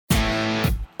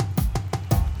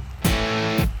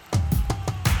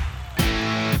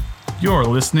You're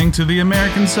listening to the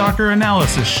American Soccer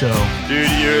Analysis Show. Dude,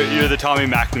 you're the Tommy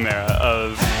McNamara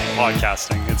of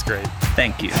podcasting. It's great.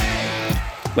 Thank you.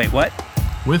 Wait, what?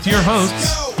 With your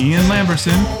hosts, Ian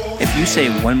Lamberson. If you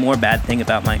say one more bad thing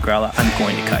about Mike Grella, I'm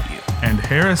going to cut you. And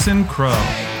Harrison Crow.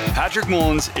 Patrick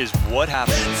Mullins is what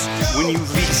happens when you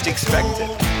least expect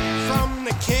it. From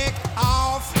the kick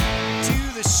off to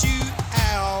the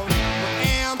shootout, we're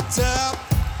amped up,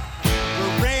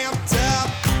 we're ramped up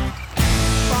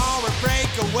for a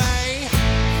breakaway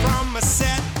from a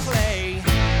set play.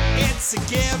 It's a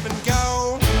give and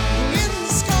go in the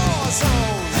score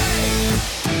zone.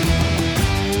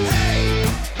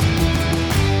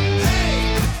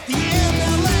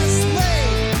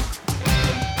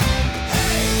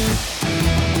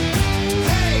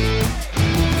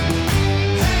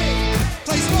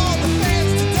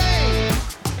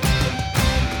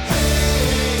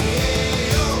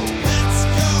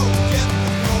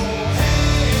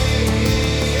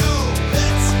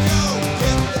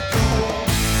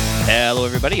 Hello,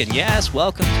 everybody, and yes,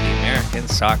 welcome to the American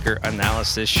Soccer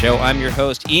Analysis Show. I'm your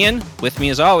host, Ian. With me,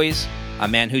 as always, a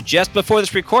man who just before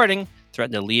this recording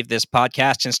threatened to leave this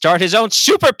podcast and start his own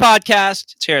super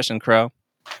podcast. It's Harrison Crow.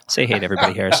 Say hey to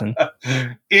everybody, Harrison.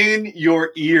 In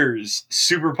your ears,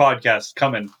 super podcast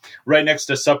coming right next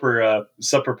to supper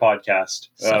podcast.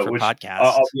 Supper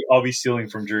podcast. I'll be stealing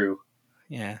from Drew.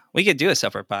 Yeah, we could do a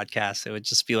supper podcast. It would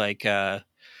just be like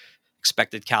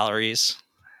expected calories.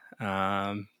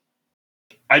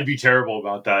 I'd be terrible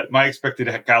about that. My expected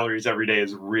calories every day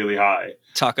is really high.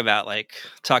 Talk about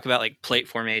plate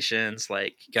formations.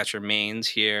 Like you got your mains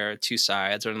here, two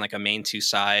sides, or in like a main two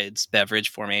sides beverage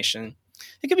formation.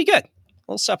 It could be good. A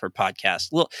little supper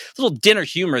podcast, little dinner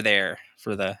humor there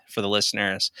for the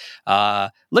listeners.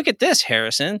 Look at this,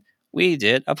 Harrison. We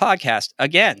did a podcast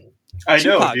again. I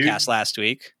know, Two podcasts last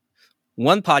week.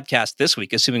 One podcast this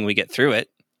week, assuming we get through it.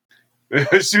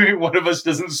 Assuming one of us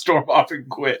doesn't storm off and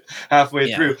quit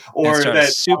halfway through, or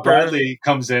that Bradley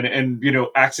comes in and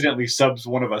accidentally subs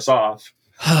one of us off.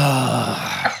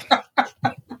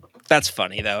 That's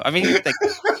funny, though. I mean,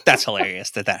 that's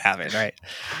hilarious that happened, right?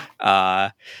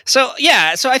 So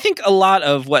I think a lot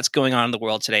of what's going on in the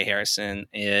world today, Harrison,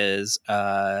 is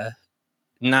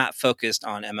not focused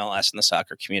on MLS and the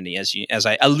soccer community, as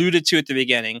I alluded to at the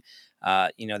beginning.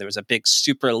 There was a big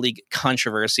Super League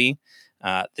controversy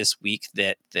this week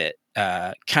that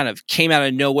kind of came out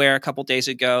of nowhere a couple days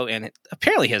ago, and it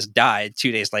apparently has died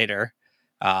 2 days later,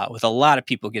 with a lot of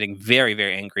people getting very,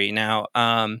 very angry. Now,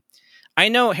 I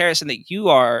know, Harrison, that you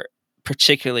are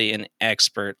particularly an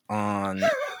expert on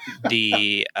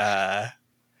the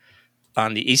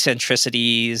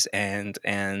eccentricities and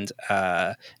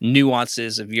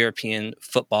nuances of European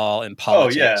football and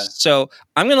politics. Oh, yeah. So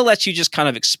I'm going to let you just kind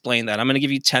of explain that. I'm going to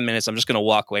give you 10 minutes. I'm just going to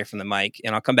walk away from the mic,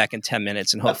 and I'll come back in 10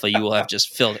 minutes, and hopefully you will have just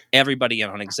filled everybody in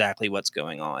on exactly what's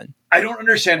going on. I don't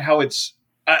understand how it's...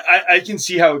 I can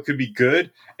see how it could be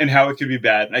good and how it could be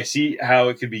bad. And I see how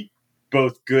it could be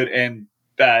both good and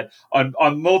bad on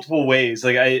multiple ways.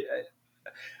 Like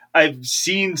I've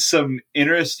seen some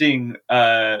interesting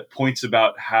points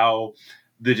about how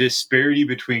the disparity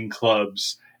between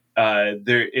clubs,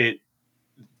 the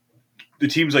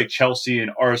teams like Chelsea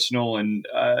and Arsenal and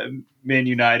Man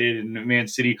United and Man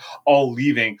City all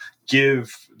leaving,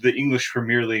 give the English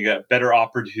Premier League a better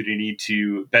opportunity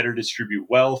to better distribute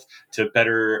wealth, to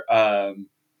better,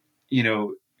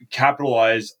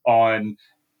 capitalize on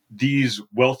these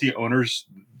wealthy owners,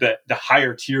 that the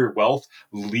higher tier wealth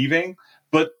leaving.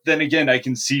 But then again, I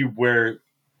can see where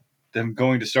them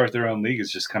going to start their own league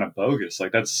is just kind of bogus.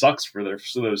 Like that sucks for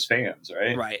those fans,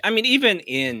 right? Right. I mean, even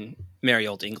in merry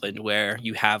old England, where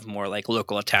you have more like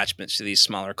local attachments to these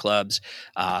smaller clubs,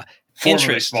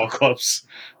 Formerly small clubs.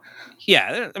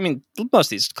 Yeah, I mean, most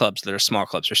of these clubs that are small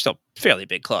clubs are still fairly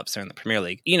big clubs. They're in the Premier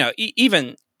League.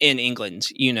 Even in England,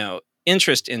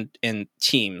 interest in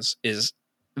teams is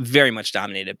very much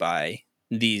dominated by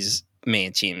these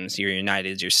main teams, your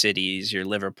Uniteds, your Cities, your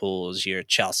Liverpools, your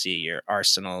Chelsea, your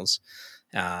Arsenals.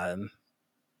 For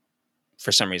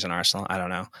some reason, Arsenal, I don't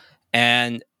know.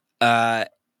 And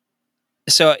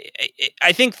so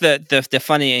I think the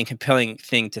funny and compelling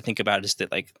thing to think about is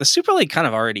that like the Super League kind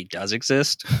of already does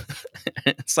exist.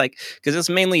 It's like, because it's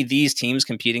mainly these teams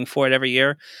competing for it every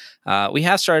year. We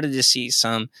have started to see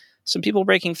some people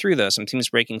breaking through, though, some teams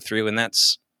breaking through, and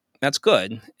that's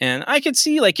good. And I could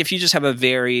see, like, if you just have a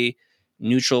very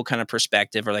neutral kind of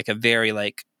perspective, or like a very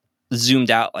like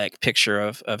zoomed out like picture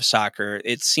of soccer,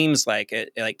 it seems like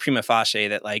prima facie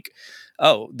that like,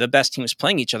 oh, the best teams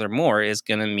playing each other more is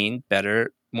going to mean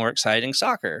better, more exciting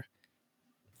soccer.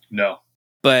 No.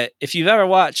 But if you've ever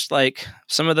watched like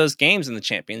some of those games in the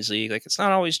Champions League, like it's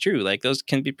not always true. Like those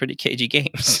can be pretty cagey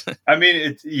games. I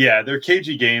mean, they're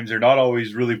cagey games. They're not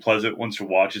always really pleasant ones to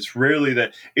watch. It's rare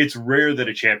that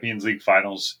a Champions League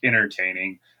final's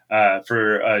entertaining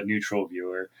for a neutral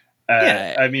viewer.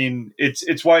 Yeah. I mean,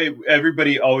 it's why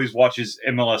everybody always watches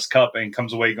MLS Cup and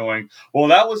comes away going, "Well,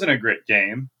 that wasn't a great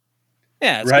game."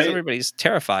 Yeah, it's because everybody's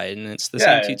terrified, and it's the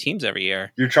same two teams every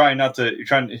year. You're trying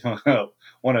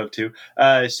one of two.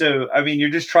 So I mean, you're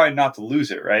just trying not to lose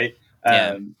it, right?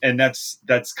 And that's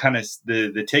kind of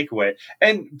the takeaway.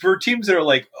 And for teams that are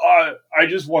like, oh, I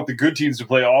just want the good teams to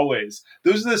play always.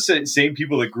 Those are the same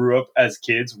people that grew up as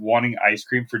kids wanting ice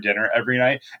cream for dinner every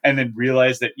night, and then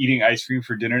realize that eating ice cream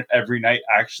for dinner every night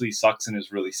actually sucks and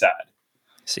is really sad.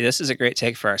 See, this is a great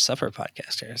take for our supper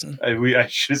podcast, Harrison. I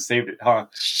should have saved it, huh?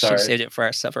 Should have saved it for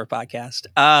our supper podcast.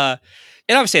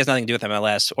 It obviously has nothing to do with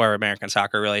MLS or American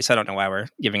soccer, really, so I don't know why we're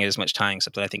giving it as much time,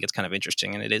 except that I think it's kind of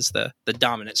interesting, and it is the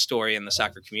dominant story in the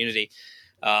soccer community.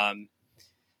 The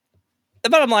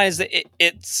bottom line is that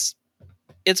it's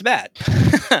bad.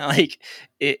 Like,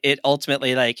 it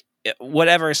ultimately, like,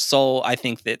 whatever soul I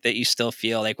think that you still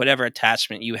feel, like whatever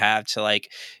attachment you have to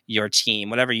like your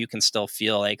team, whatever you can still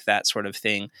feel like that sort of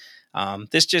thing.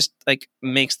 This just like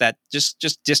makes that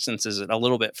just distances it a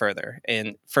little bit further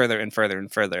and further and further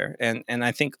and further. And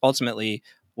I think ultimately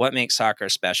what makes soccer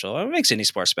special, or what makes any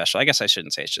sport special, I guess I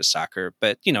shouldn't say it's just soccer,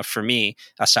 but you know, for me,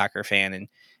 a soccer fan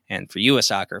and for you, a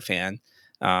soccer fan,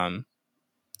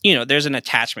 you know, there's an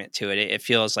attachment to it. It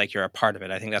feels like you're a part of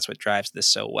it. I think that's what drives this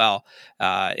so well.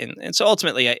 And so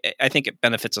ultimately, I think it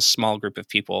benefits a small group of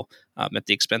people at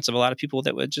the expense of a lot of people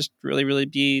that would just really, really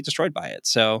be destroyed by it.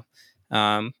 So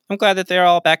I'm glad that they're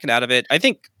all backing out of it. I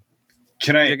think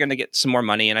they're going to get some more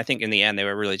money. And I think in the end, they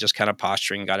were really just kind of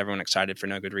posturing, got everyone excited for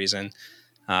no good reason.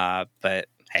 But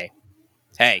hey,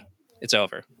 it's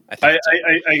over.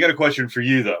 I got a question for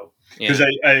you, though, because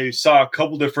I saw a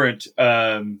couple different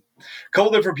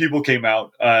people came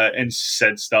out and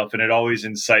said stuff, and it always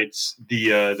incites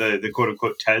the quote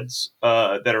unquote TEDs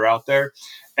that are out there.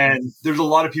 And there's a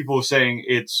lot of people saying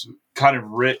it's kind of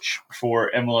rich for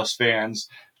MLS fans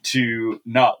to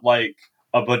not like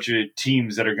a bunch of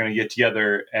teams that are going to get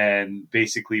together and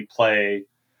basically play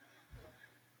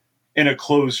in a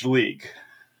closed league.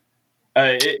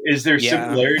 Is there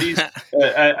similarities?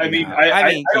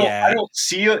 I don't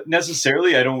see it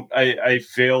necessarily. I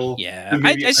feel. Yeah,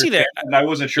 I see that, and I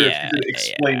wasn't sure if you could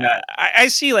explain that. I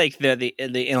see like the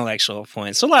intellectual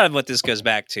points. So a lot of what this goes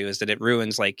back to is that it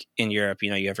ruins, like in Europe, you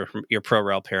know, you have your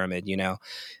pro-rel pyramid, you know,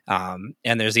 and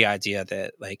there's the idea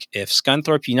that like if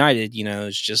Scunthorpe United, you know,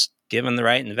 is just given the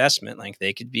right investment, like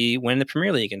they could win the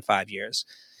Premier League in 5 years,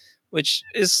 which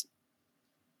is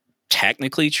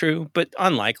technically true, but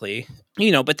unlikely,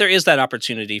 you know, but there is that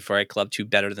opportunity for a club to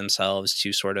better themselves,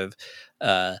 to sort of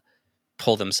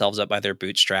pull themselves up by their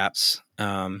bootstraps,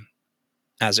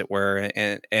 as it were.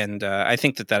 And I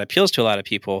think that appeals to a lot of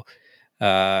people.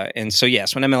 And so,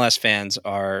 yes, when MLS fans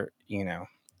are, you know,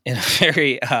 in a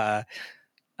very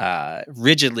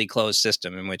rigidly closed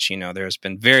system in which, you know, there's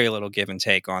been very little give and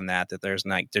take on that there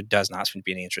does not seem to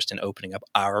be any interest in opening up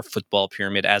our football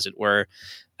pyramid, as it were.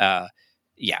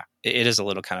 Yeah, it is a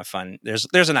little kind of fun.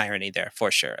 There's an irony there for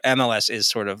sure. MLS is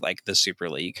sort of like the Super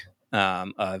League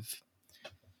of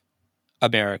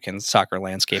American soccer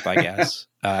landscape, I guess.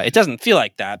 It doesn't feel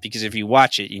like that because if you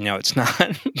watch it, you know it's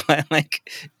not. But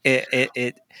like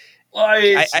it. Well,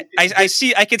 I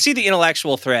can see the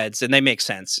intellectual threads, and they make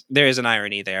sense. There is an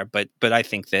irony there, but I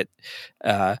think that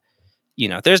you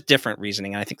know, there's different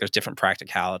reasoning, and I think there's different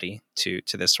practicality to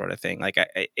this sort of thing. Like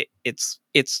it's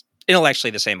intellectually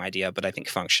the same idea, but I think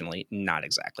functionally not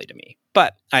exactly to me.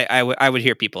 But I would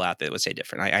hear people out there that would say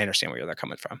different. I understand where they're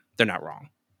coming from. They're not wrong.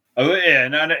 Oh yeah,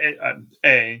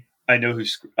 I know who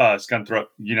Scunthorpe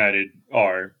United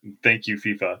are. Thank you,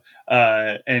 FIFA.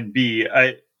 And B,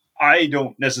 I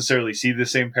don't necessarily see the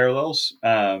same parallels.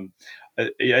 I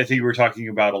think we're talking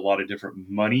about a lot of different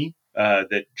money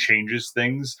that changes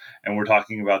things, and we're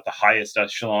talking about the highest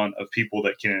echelon of people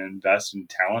that can invest in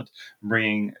talent,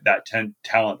 bringing that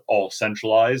talent all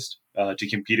centralized to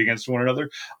compete against one another.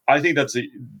 I think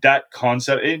that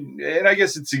concept, and I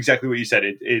guess it's exactly what you said.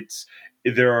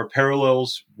 There are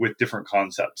parallels with different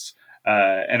concepts,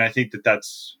 and I think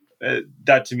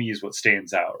that to me is what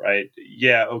stands out, right?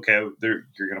 Yeah, okay, you're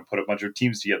going to put a bunch of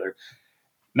teams together.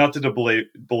 Not to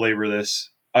belabor this,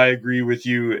 I agree with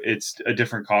you. It's a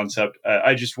different concept.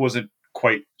 I just wasn't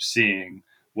quite seeing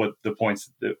what the points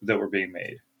that were being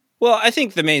made. Well, I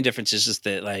think the main difference is just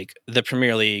that like the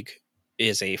Premier League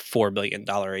is a $4 billion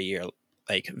a year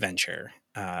like venture,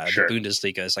 Sure. The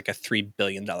Bundesliga is like a $3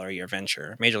 billion a year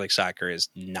venture. Major League Soccer is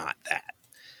not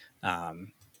that.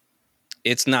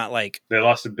 It's not like They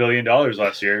lost $1 billion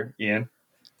last year, Ian.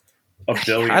 $1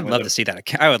 billion. I'd love to see that.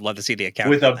 I would love to see the account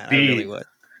with on a that. B. I really would.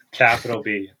 Capital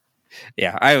B.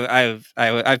 Yeah,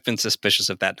 I've been suspicious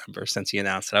of that number since he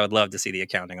announced it. I would love to see the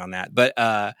accounting on that, but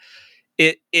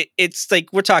it's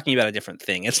like we're talking about a different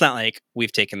thing. It's not like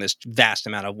we've taken this vast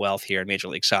amount of wealth here in Major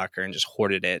League Soccer and just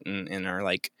hoarded it and are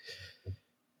like,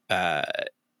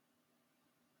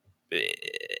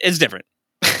 it's different.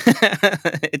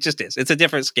 It just is. It's a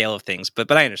different scale of things, but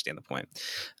I understand the point.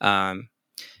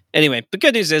 Anyway, the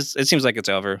good news is it seems like it's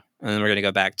over, and then we're going to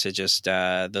go back to just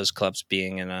those clubs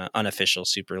being in an unofficial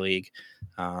Super League,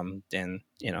 and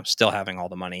still having all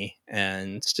the money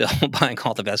and still buying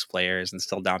all the best players and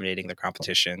still dominating the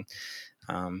competition.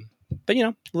 But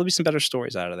there'll be some better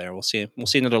stories out of there. We'll see. We'll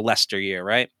see another Leicester year,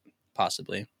 right?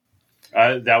 Possibly.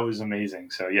 That was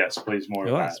amazing. So yes, please more It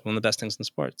of was that. one of the best things in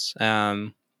sports.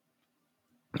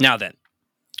 Now then,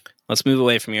 let's move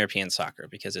away from European soccer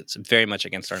because it's very much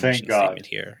against our Thank mission God. statement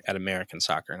here at American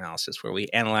Soccer Analysis, where we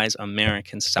analyze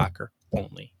American soccer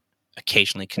only,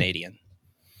 occasionally Canadian,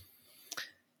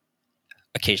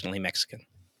 occasionally Mexican.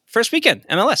 First weekend,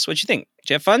 MLS. What'd you think?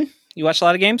 Did you have fun? You watched a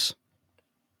lot of games?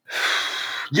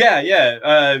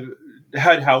 Yeah.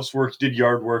 Had housework, did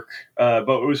yard work, but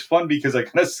it was fun because I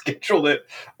kind of scheduled it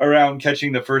around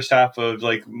catching the first half of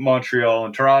like Montreal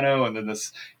and Toronto, and then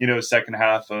this second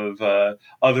half of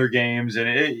other games, and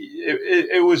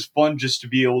it was fun just to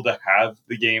be able to have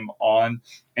the game on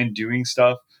and doing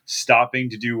stuff, stopping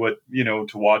to do what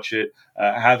to watch it.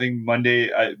 Having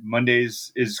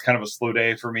Mondays is kind of a slow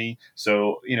day for me,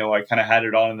 so I kind of had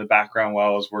it on in the background while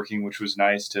I was working, which was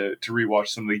nice to rewatch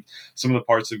some of the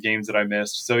parts of games that I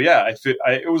missed. So yeah,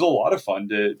 it was a lot of fun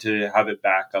to have it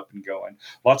back up and going.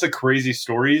 Lots of crazy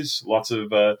stories, lots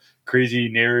of crazy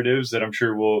narratives that I'm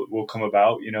sure will come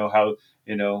about.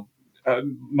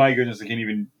 My goodness, I can't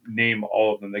even name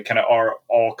all of them. They kind of are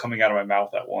all coming out of my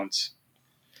mouth at once.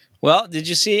 Well, did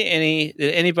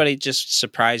anybody just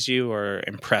surprise you or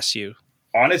impress you?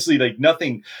 Honestly, like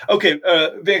nothing. Okay,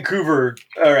 Vancouver.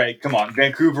 All right, come on,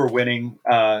 Vancouver winning.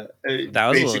 That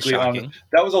was a little shocking.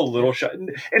 That was a little shocking,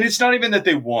 and it's not even that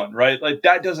they won, right? Like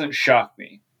that doesn't shock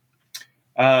me.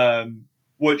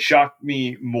 What shocked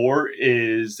me more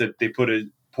is that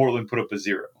Portland put up a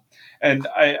 0, and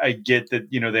I get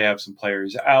that they have some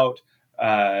players out.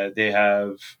 They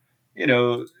have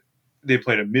they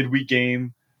played a midweek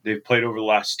game. They've played over the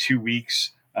last 2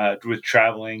 weeks with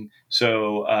traveling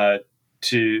to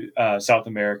South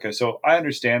America. So I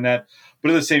understand that. But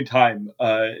at the same time,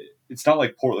 it's not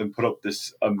like Portland put up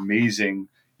this amazing,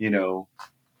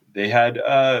 they had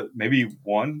maybe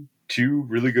 1-2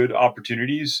 really good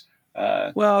opportunities.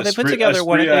 Well, they put together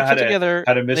one. They put together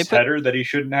had a missed header that he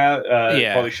shouldn't have.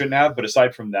 Probably shouldn't have. But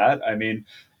aside from that, I mean,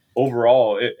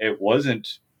 overall, it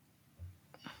wasn't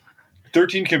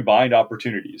 13 combined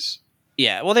opportunities.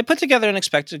 Yeah, well, they put together an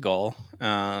expected goal,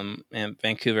 and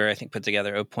Vancouver, I think, put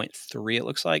together 0.3. It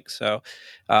looks like so.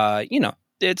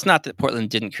 It's not that Portland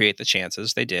didn't create the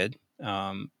chances; they did.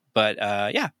 But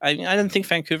I didn't think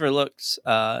Vancouver looked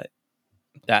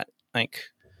that like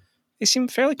they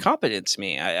seemed fairly competent to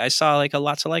me. I saw like a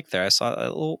lot to like there. I saw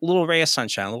a little ray of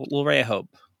sunshine, a little ray of hope.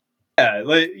 Yeah,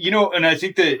 and I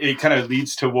think that it kind of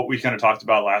leads to what we kind of talked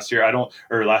about last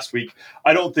week.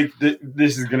 I don't think that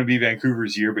this is going to be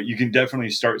Vancouver's year, but you can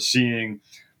definitely start seeing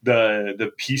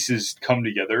the pieces come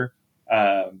together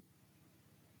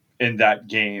in that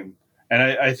game. And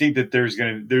I think that there's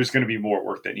going to be more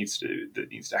work that needs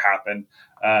to happen.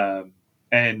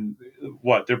 And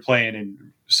they're playing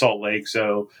in Salt Lake,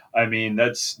 so I mean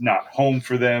that's not home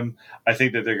for them. I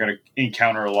think that they're going to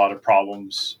encounter a lot of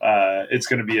problems. It's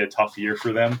going to be a tough year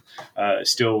for them,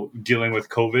 still dealing with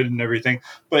COVID and everything.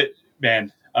 But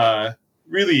man,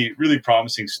 really, really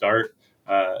promising start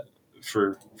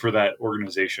for that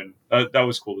organization. That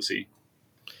was cool to see.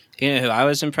 You know who I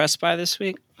was impressed by this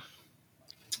week?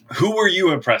 Who were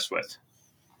you impressed with?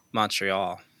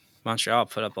 Montreal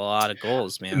put up a lot of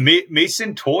goals, man.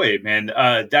 Mason Toye, man,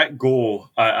 that goal,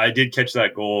 I did catch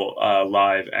that goal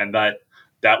live, and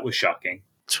that was shocking.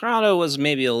 Toronto was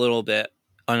maybe a little bit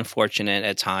unfortunate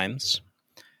at times.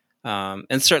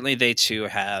 And certainly they too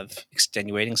have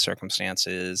extenuating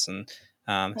circumstances, and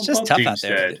it's just tough out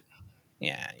there.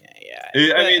 Yeah.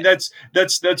 I mean, that's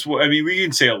what I mean. We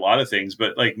can say a lot of things,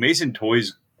 but like Mason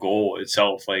Toye's goal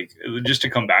itself, like just to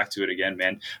come back to it again,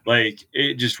 man, like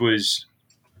it just was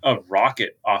a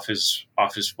rocket off his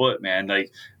foot, man.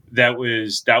 Like that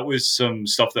was some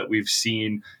stuff that we've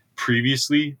seen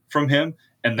previously from him,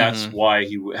 And that's why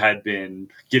he had been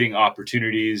getting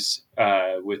opportunities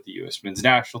with the U.S. men's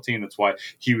national team. That's why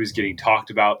he was getting talked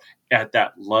about at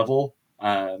that level.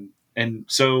 And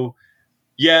so,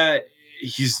 yeah,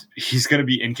 he's going to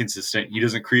be inconsistent. He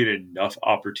doesn't create enough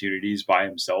opportunities by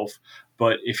himself.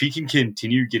 But if he can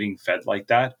continue getting fed like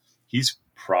that, he's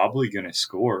probably going to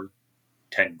score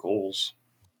 10 goals.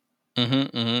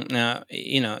 Now,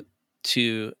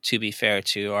 to be fair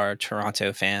to our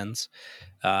Toronto fans,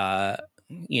 our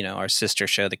sister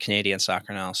show, the Canadian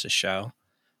Soccer Analysis Show,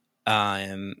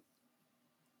 I'm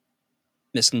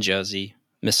missing Josie,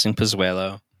 missing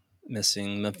Pozuelo,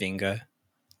 missing Mavinga.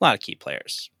 A lot of key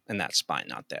players in that spine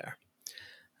not there.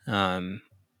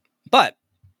 But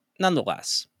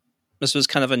nonetheless, this was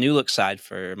kind of a new look side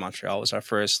for Montreal. It was our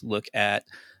first look at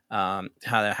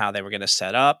how they were going to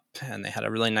set up, and they had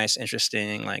a really nice,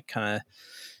 interesting, like kind of,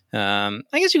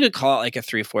 I guess you could call it like a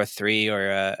 3-4-3,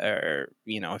 or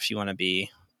if you want to be,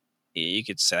 you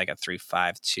could say like a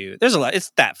 3-5-2. There's a lot.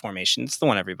 It's that formation. It's the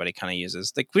one everybody kind of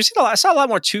uses. Like I saw a lot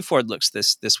more 2 forward looks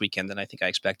this weekend than I think I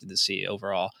expected to see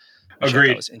overall. Agreed.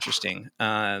 That was interesting.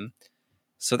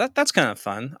 So that's kind of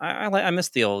fun. I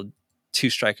missed the old 2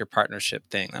 striker partnership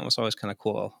thing. That was always kind of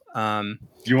cool.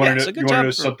 You want to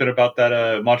know something about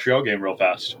that Montreal game real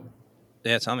fast?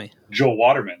 Yeah, tell me. Joel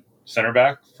Waterman, center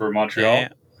back for Montreal.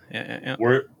 Yeah.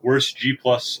 Worst G+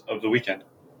 of the weekend.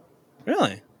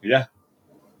 Really? Yeah.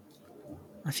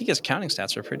 I think his counting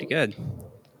stats are pretty good.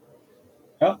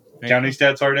 Well, counting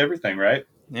stats aren't everything, right?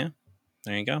 Yeah.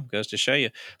 There you go. Goes to show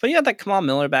you. But you had that Kamal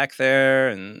Miller back there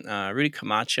and Rudy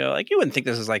Camacho. Like, you wouldn't think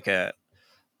this is like a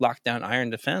lockdown iron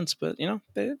defense, but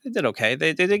they did okay.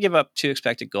 They did give up 2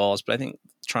 expected goals, but I think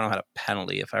Toronto had a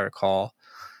penalty, if I recall,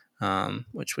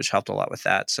 which helped a lot with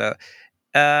that. So,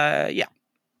 yeah,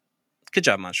 good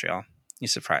job, Montreal. You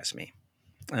surprised me.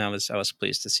 And I was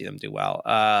pleased to see them do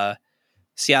well.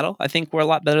 Seattle, I think, were a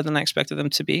lot better than I expected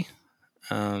them to be.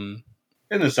 In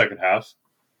the second half.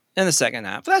 In the second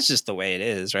half, but that's just the way it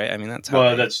is, right? I mean, that's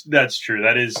how that's true.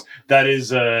 That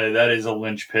is a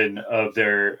linchpin of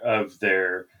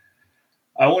their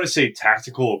I want to say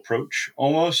tactical approach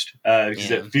almost,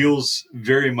 because it feels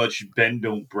very much bend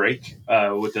don't break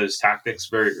with those tactics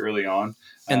very early on.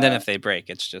 And then if they break,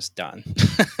 it's just done.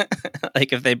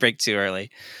 Like if they break too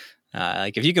early,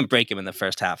 like if you can break them in the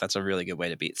first half, that's a really good way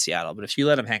to beat Seattle. But if you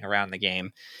let them hang around the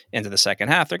game into the second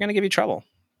half, they're going to give you trouble.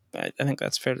 I think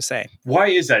that's fair to say. Why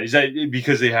is that? Is that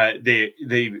because they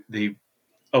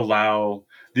allow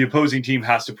the opposing team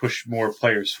has to push more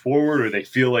players forward, or they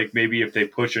feel like maybe if they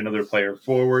push another player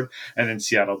forward and then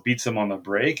Seattle beats them on the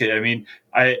break? I mean,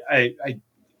 I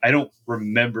don't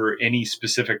remember any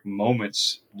specific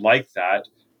moments like that.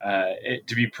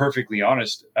 To be perfectly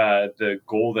honest, the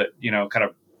goal that kind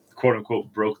of quote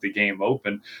unquote broke the game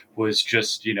open was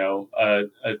just a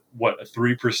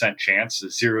 3% chance, a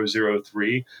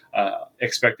 0.03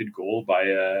 expected goal by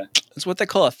it's what they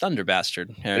call a thunder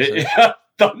bastard.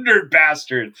 Thunder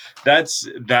bastard.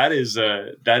 That is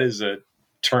a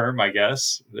term, I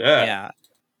guess. Yeah.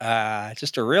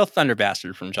 Just a real thunder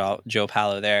bastard from Joe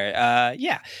Paulo there.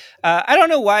 I don't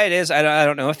know why it is. I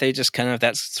don't know if they just kind of,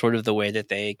 that's sort of the way that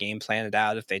they game plan it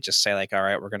out. If they just say like, all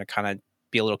right, we're going to kind of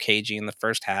be a little cagey in the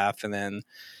first half and then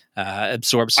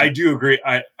absorb some, I do agree.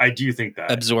 I do think that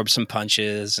absorb some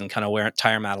punches and kind of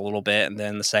tire them out a little bit. And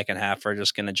then the second half, we're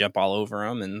just going to jump all over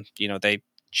them. And, they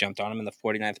jumped on them in the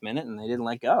 49th minute and they didn't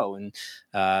let go. And,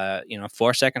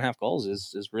 4 second half goals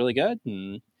is really good.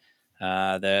 And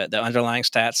the underlying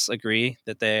stats agree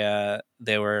that they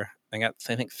got,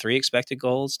 I think, 3 expected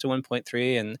goals to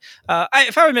 1.3. And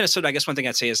if I were Minnesota, I guess one thing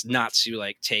I'd say is not to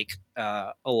like take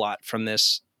a lot from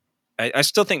this. I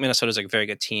still think Minnesota's a very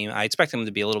good team. I expect them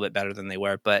to be a little bit better than they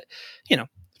were, but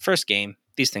first game,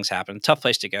 these things happen. Tough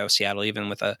place to go, Seattle, even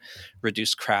with a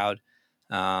reduced crowd,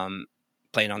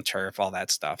 playing on turf, all that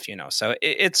stuff. So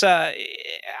it's I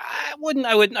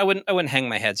wouldn't hang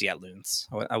my heads yet, Loons.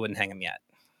 I wouldn't hang them yet.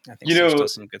 I think there's still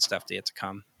some good stuff yet to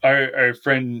come. Our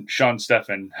friend Sean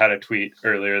Steffen had a tweet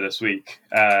earlier this week,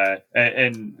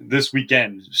 and this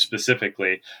weekend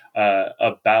specifically,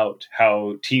 about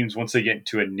how teams, once they get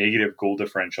into a negative goal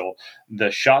differential, the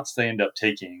shots they end up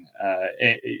taking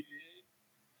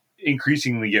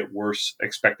increasingly get worse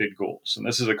expected goals. And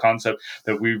this is a concept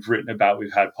that we've written about.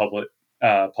 We've had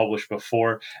published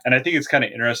before, and I think it's kind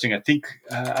of interesting. I think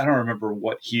I don't remember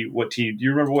what team. Do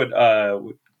you remember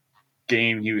what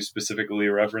game he was specifically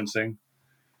referencing?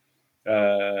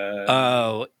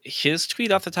 His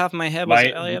tweet off the top of my head was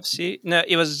it LAFC? No,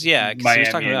 it was he was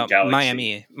talking about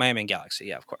Miami and Galaxy.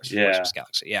 Yeah, of course. Yeah, of course it was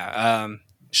Galaxy. Yeah,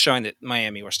 showing that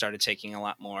Miami started taking a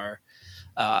lot more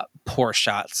poor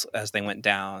shots as they went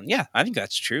down. Yeah, I think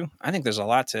that's true. I think there's a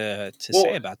lot to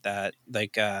say about that.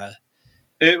 Like, I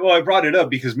brought it up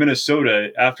because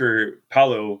Minnesota, after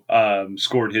Paolo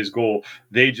scored his goal,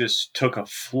 they just took a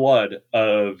flood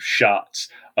of shots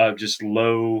of just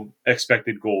low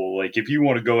expected goal. Like, if you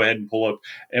want to go ahead and pull up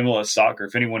MLS Soccer,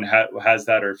 if anyone has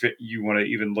that, or if you want to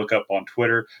even look up on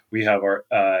Twitter, we have our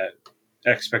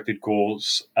expected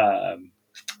goals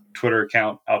Twitter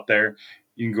account out there.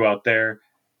 You can go out there.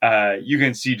 You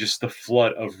can see just the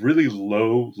flood of really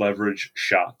low leverage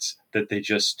shots that they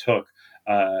just took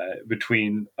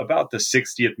between about the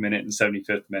 60th minute and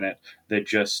 75th minute. That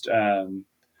just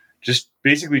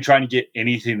basically trying to get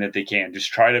anything that they can,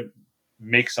 just try to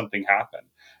make something happen.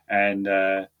 And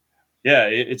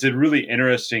it's a really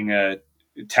interesting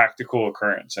tactical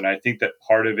occurrence. And I think that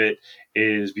part of it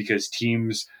is because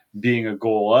teams being a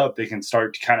goal up, they can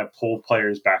start to kind of pull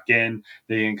players back in.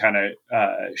 They can kind of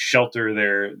shelter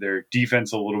their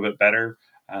defense a little bit better.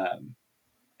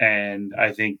 And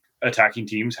I think attacking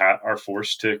teams are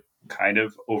forced to kind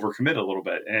of overcommit a little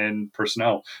bit in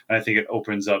personnel. And I think it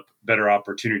opens up better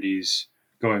opportunities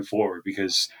going forward,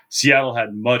 because Seattle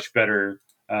had much better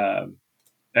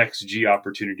XG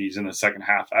opportunities in the second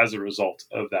half as a result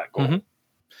of that goal. Mm-hmm.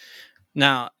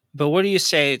 Now, but what do you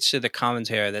say to the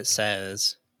commentary that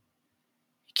says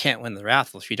you can't win the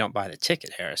raffle if you don't buy the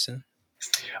ticket, Harrison?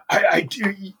 I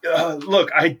do.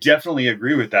 Look, I definitely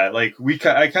agree with that. Like,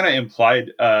 I kind of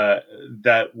implied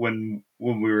that when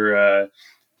we were,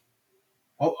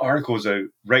 what article was it?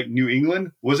 Right, New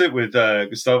England, was it, with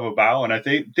Gustavo Bau? And I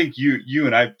think you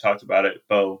and I talked about it.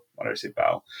 Bo, why did I say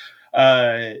Bau?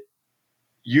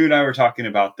 You and I were talking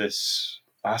about this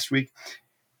last week.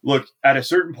 Look, at a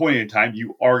certain point in time,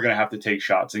 you are going to have to take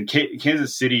shots. And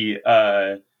Kansas City.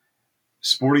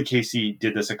 Sporting KC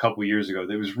did this a couple years ago.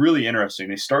 It was really interesting.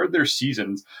 They started their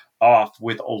seasons off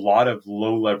with a lot of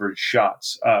low leverage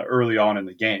shots early on in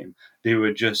the game. They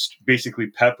would just basically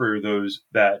pepper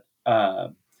that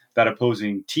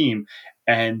opposing team,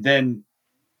 and then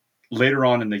later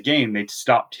on in the game, they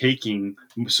stopped taking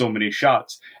so many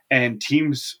shots, and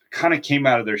teams kind of came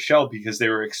out of their shell because they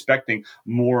were expecting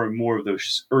more and more of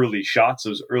those early shots,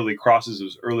 those early crosses,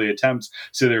 those early attempts.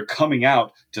 So they're coming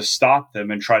out to stop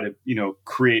them and try to,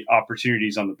 create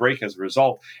opportunities on the break as a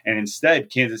result. And instead,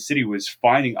 Kansas City was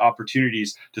finding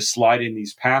opportunities to slide in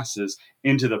these passes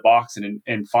into the box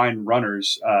and find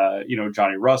runners,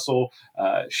 Johnny Russell,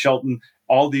 Shelton,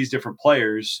 all these different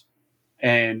players.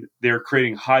 And they're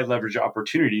creating high leverage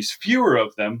opportunities, fewer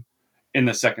of them in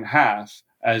the second half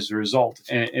as a result.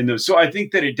 So I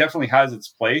think that it definitely has its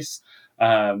place,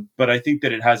 but I think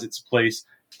that it has its place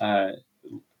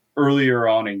earlier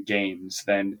on in games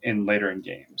than later in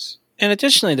games. And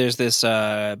additionally, there's this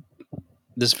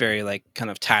very like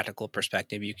kind of tactical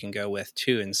perspective you can go with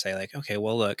too, and say like, okay,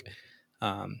 well, look,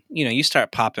 you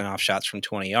start popping off shots from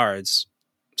 20 yards,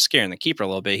 scaring the keeper a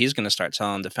little bit. He's going to start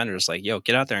telling defenders like, yo,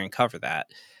 get out there and cover that,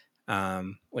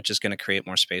 which is going to create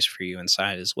more space for you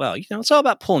inside as well. It's all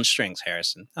about pulling strings,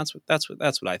 Harrison. That's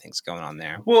what I think is going on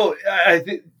there. Well, I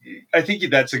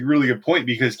think that's a really good point,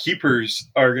 because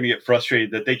keepers are going to get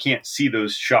frustrated that they can't see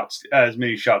those shots, as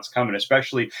many shots coming,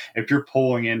 especially if you're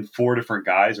pulling in 4 different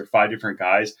guys or 5 different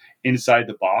guys inside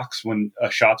the box when a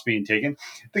shot's being taken.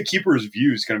 The keeper's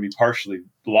view is going to be partially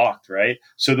blocked, right?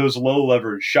 So those low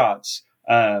leverage shots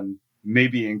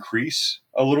maybe increase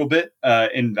a little bit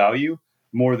in value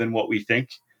more than what we think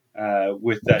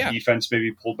with that defense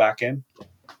maybe pulled back in.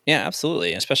 Yeah,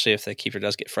 absolutely. Especially if the keeper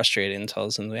does get frustrated and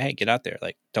tells them, hey, get out there.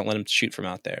 Like, don't let him shoot from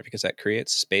out there, because that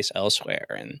creates space elsewhere.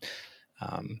 And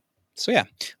so, yeah,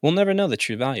 we'll never know the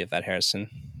true value of that, Harrison.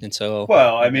 And so,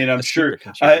 well, I mean, I'm sure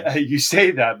you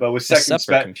say that, but with second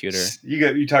spec computer,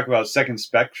 you talk about Second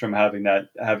Spectrum having that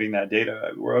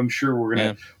data. I'm sure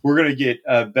we're gonna get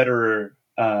a better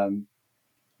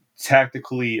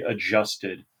tactically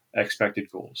adjusted expected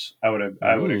goals. I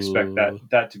would expect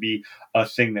that to be a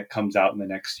thing that comes out in the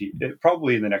next,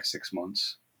 probably in the next 6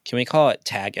 months. Can we call it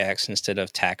Tag X instead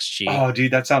of Tax G? Oh,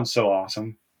 dude, that sounds so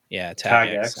awesome. Yeah, Tag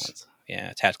X.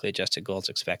 Yeah, tactically adjusted goals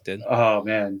expected. Oh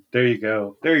man, there you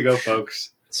go,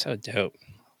 folks. So dope.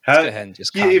 Let's go ahead and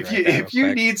just if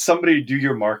you need somebody to do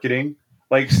your marketing,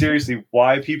 like seriously,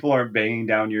 why people aren't banging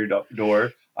down your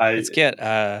door? Let's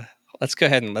go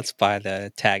ahead and let's buy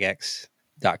the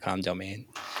tagx.com domain.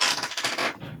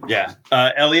 Yeah,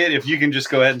 Elliot, if you can just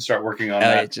go ahead and start working on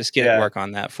that. Just work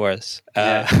on that for us.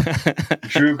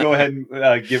 Drew, go ahead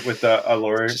and get with a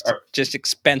lawyer. Just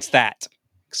expense that.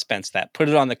 Put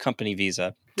it on the company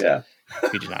visa. Yeah.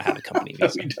 We do not have a company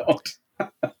visa. We don't.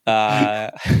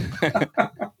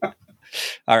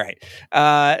 All All right.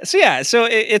 So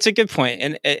it's a good point,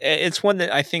 and it's one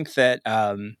that I think that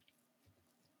I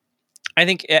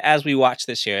think as we watch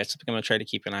this year, it's something I'm going to try to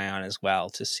keep an eye on as well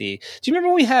to see. Do you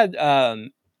remember we had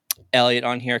Elliot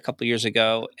on here a couple years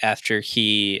ago after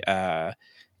he and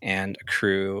a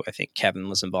crew, I think Kevin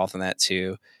was involved in that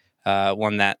too,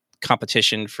 won that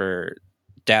competition for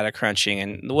data crunching,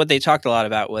 and what they talked a lot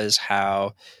about was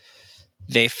how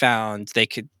they found they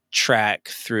could track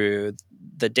through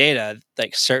the data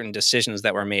like certain decisions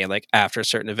that were made like after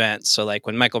certain events. So like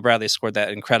when Michael Bradley scored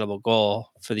that incredible goal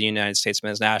for the United States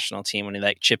men's national team when he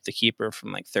like chipped the keeper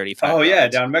from like 35 Oh yeah,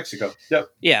 yards. down in Mexico. Yep.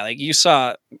 Yeah, like you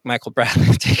saw Michael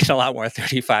Bradley taking a lot more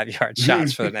 35-yard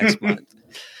shots for the next month.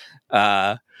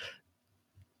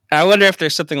 I wonder if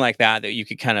there's something like that you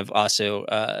could kind of also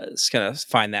kind of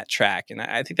find that track, and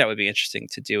I think that would be interesting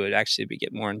to do. It actually be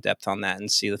get more in depth on that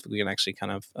and see if we can actually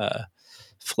kind of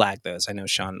flag those. I know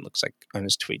Sean looks like on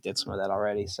his tweet did some of that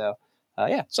already, so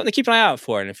yeah, something to keep an eye out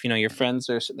for. And if your friends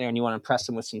are sitting there and you want to impress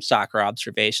them with some soccer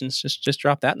observations, just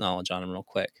drop that knowledge on them real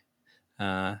quick.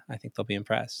 I think they'll be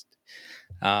impressed.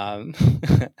 Heck,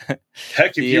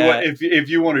 if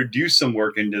you want to do some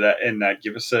work into that,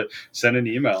 give us send an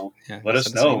email. Yeah, let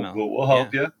us know. We'll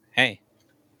help you. Hey,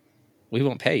 we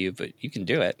won't pay you, but you can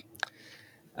do it.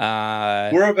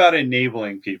 We're about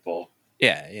enabling people.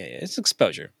 Yeah, it's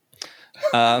exposure.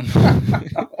 Hey,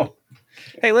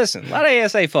 listen, a lot of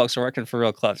ASA folks are working for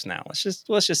real clubs now.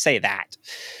 Let's just say that.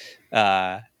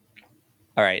 All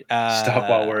right. Stop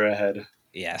while we're ahead.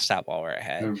 Yeah, stop while we're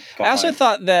ahead. I also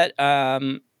thought that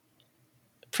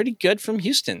pretty good from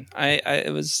Houston. I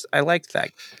liked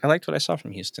that. I liked what I saw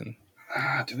from Houston.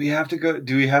 Do we have to go?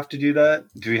 Do we have to do that?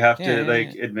 Do we have to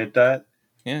admit that?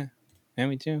 Yeah,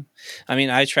 we do. I mean,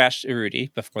 I trashed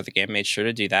Rudy before the game. Made sure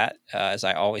to do that as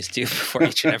I always do before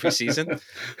each and every season.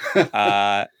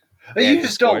 You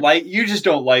just don't like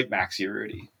Maxi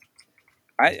Rudy.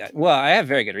 I have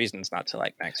very good reasons not to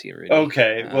like Maxi Rudy.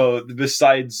 Okay, well,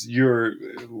 besides your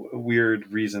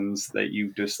weird reasons that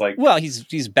you dislike. Well,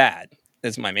 he's bad.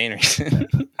 That's my main reason.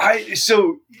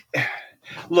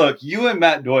 Look, you and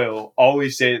Matt Doyle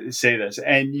always say this,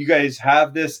 and you guys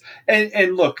have this.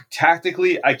 And look,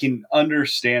 tactically, I can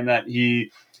understand that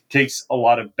he takes a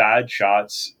lot of bad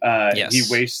shots. Yes. He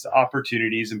wastes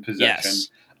opportunities in possession. Yes.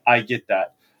 I get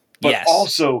that. But yes.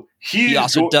 also, he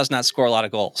does not score a lot of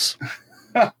goals.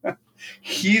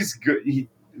 He's good.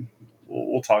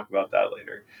 We'll talk about that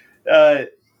later.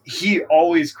 He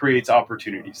always creates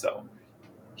opportunities, though.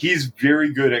 He's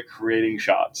very good at creating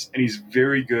shots, and he's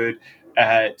very good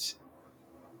at.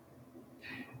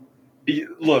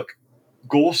 Look,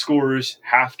 goal scorers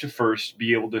have to first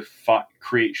be able to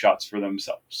create shots for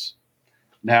themselves.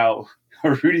 Now,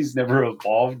 Rudy's never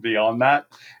evolved beyond that,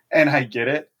 and I get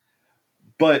it,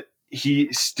 but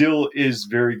he still is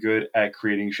very good at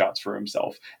creating shots for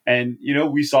himself. And,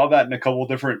 we saw that in a couple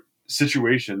different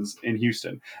situations in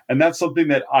Houston. And that's something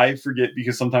that I forget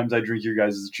because sometimes I drink your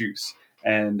guys' juice.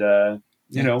 And,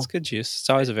 it's good juice. It's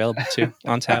always available too,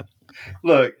 on tap.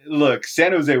 Look,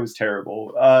 San Jose was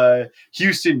terrible.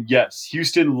 Houston, yes.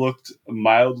 Houston looked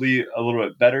mildly a little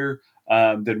bit better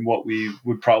than what we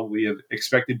would probably have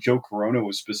expected. Joe Corona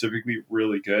was specifically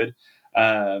really good.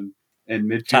 In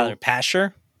midfield.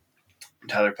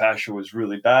 Tyler Pasher was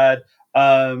really bad.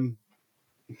 Did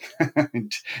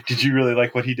you really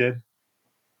like what he did?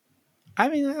 I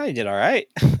mean, I did all right.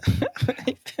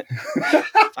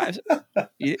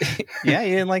 You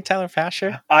didn't like Tyler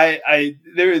Pasher?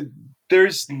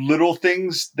 There's little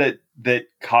things that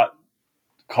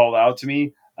called out to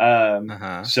me.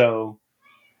 So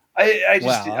I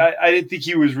didn't think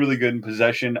he was really good in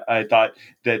possession. I thought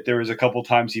that there was a couple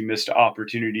times he missed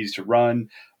opportunities to run.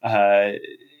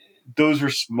 Those were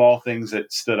small things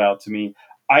that stood out to me.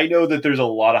 I know that there's a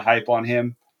lot of hype on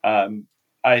him.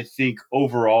 I think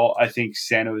overall,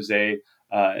 San Jose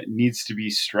needs to be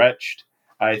stretched.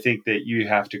 I think that you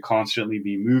have to constantly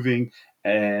be moving.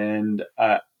 And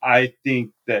I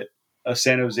think that a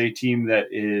San Jose team that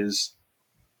is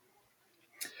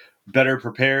better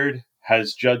prepared,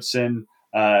 has Judson,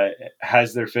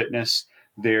 has their fitness,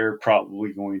 they're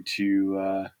probably going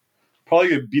to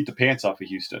beat the pants off of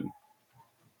Houston.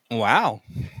 Wow.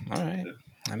 All right.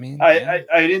 I mean, I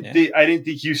didn't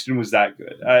think Houston was that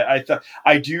good.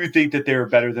 I do think that they were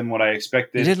better than what I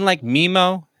expected. You didn't like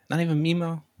Mimo? Not even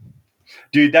Mimo?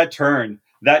 Dude, that turn,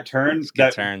 turn.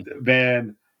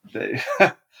 man.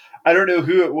 I don't know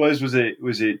who it was. Was it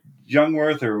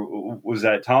Youngworth or was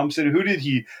that Thompson? Who did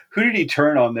he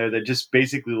turn on there that just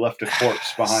basically left a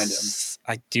corpse behind him?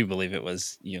 I do believe it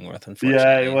was Youngworth,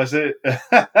 Yeah, unfortunately. was it?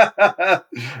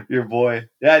 Your boy.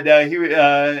 Yeah, no, he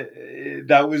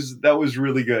that was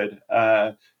really good.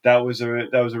 That was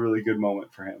a really good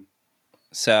moment for him.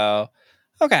 So,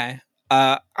 okay.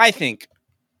 I think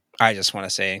I just want to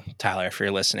say, Tyler, if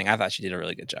you're listening, I thought you did a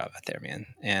really good job out there, man.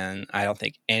 And I don't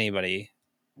think anybody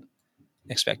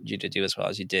expected you to do as well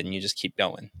as you did. And you just keep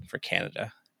going for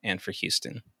Canada and for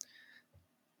Houston.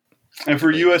 And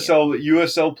for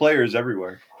USL players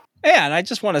everywhere. Yeah, and I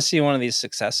just want to see one of these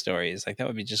success stories. Like, that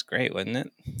would be just great, wouldn't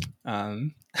it?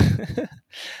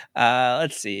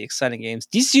 Let's see. Exciting games.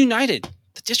 DC United,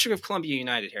 the District of Columbia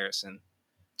United, Harrison,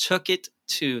 took it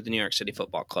to the New York City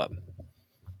Football Club.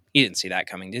 You didn't see that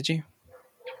coming, did you?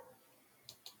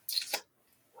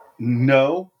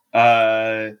 No.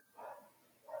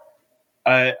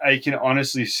 I can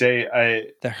honestly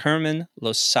say the Hernan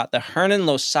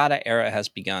Losada era has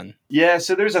begun. Yeah,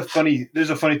 so there's a funny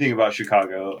thing about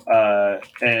Chicago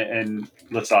and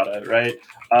Losada, right?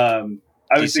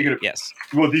 I was thinking of, yes.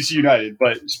 Well, DC United,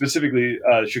 but specifically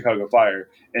Chicago Fire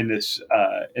in this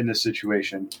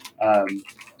situation.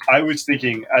 I was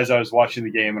thinking as I was watching the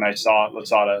game and I saw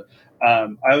Losada,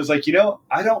 I was like,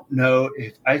 I don't know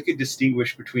if I could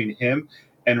distinguish between him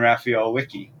and Raphael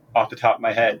Wiki off the top of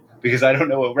my head, because I don't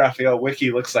know what Raphael Wiki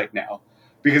looks like now,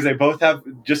 because they both have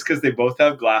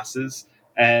glasses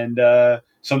and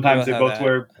sometimes they both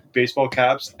wear baseball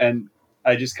caps, and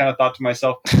I just kind of thought to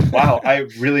myself, wow, I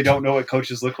really don't know what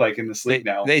coaches look like in this league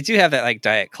now. They do have that like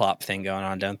Diet Klopp thing going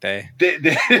on, don't they?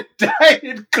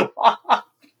 Diet Klopp.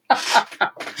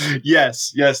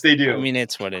 Yes, they do. I mean,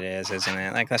 it's what it is, isn't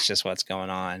it? Like, that's just what's going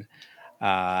on.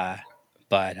 But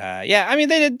yeah, I mean,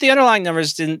 the underlying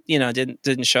numbers didn't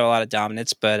show a lot of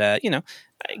dominance, but good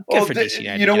for DC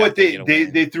United. You know what?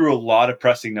 They threw a lot of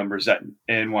pressing numbers at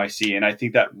NYC, and I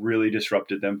think that really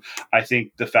disrupted them. I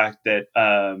think the fact that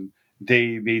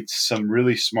they made some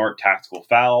really smart tactical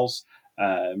fouls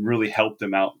really helped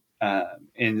them out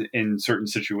in certain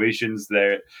situations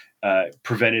that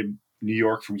prevented New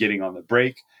York from getting on the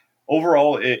break.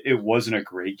 Overall, it wasn't a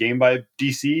great game by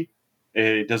DC.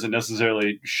 It doesn't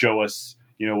necessarily show us,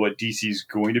 what DC is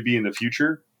going to be in the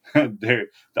future. The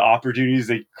opportunities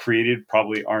they created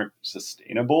probably aren't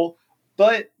sustainable,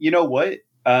 but you know what?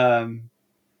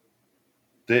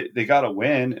 They got to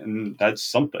win, and that's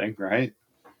something, right?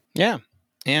 Yeah.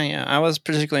 I was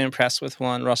particularly impressed with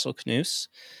Russell Knus.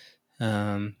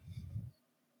 Thought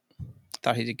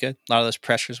he did good. A lot of those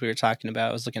pressures we were talking about.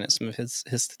 I was looking at some of his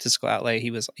statistical outlay.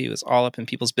 He was all up in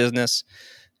people's business.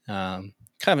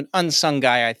 Kind of an unsung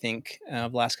guy, I think,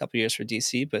 of the last couple of years for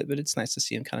DC, but it's nice to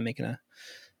see him kind of making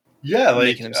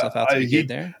himself out to be good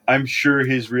there. I'm sure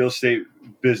his real estate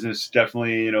business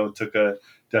definitely, took a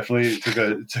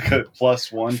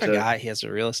plus one. I forgot he has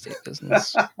a real estate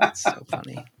business. That's so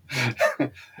funny.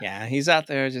 Yeah, he's out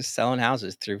there just selling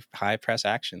houses through high press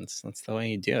actions. That's the way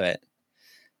you do it.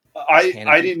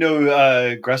 I didn't know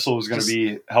Gressel was going to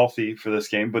be healthy for this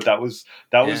game, but that was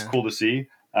cool to see.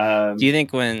 Do you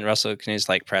think when Russell Knus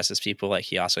presses people,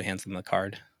 he also hands them the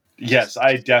card? Yes,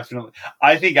 I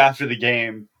think after the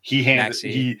game he hands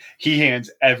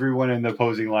everyone in the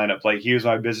opposing lineup here's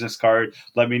my business card.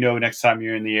 Let me know next time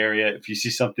you're in the area. If you see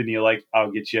something you like,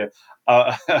 I'll get you.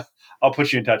 I'll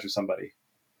put you in touch with somebody.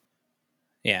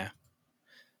 Yeah.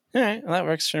 All right. Well, that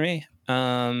works for me.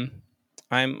 I'm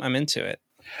into it.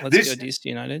 Let's go DC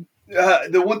United.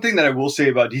 The one thing that I will say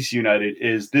about DC United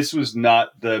is this was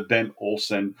not the Ben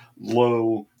Olsen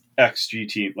low XG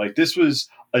team. This was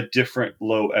a different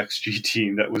low XG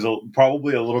team that was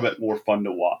probably a little bit more fun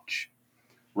to watch,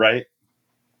 right?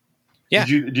 Yeah.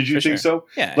 Did you think so?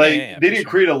 Yeah. They didn't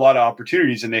create a lot of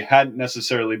opportunities, and they hadn't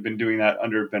necessarily been doing that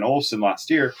under Ben Olsen last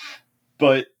year.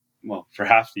 But for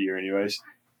half the year, anyways,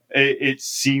 it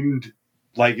seemed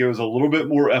like it was a little bit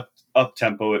more up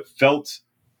tempo.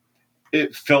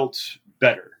 It felt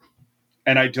better,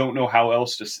 and I don't know how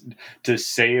else to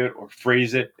say it or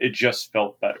phrase it. It just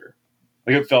felt better.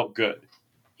 It felt good.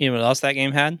 You know what else that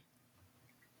game had?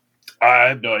 I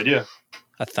have no idea.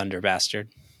 A thunder bastard.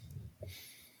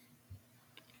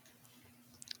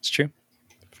 It's true.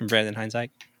 From Brandon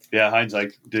Heinzike. Yeah,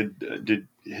 Heinzike did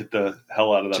hit the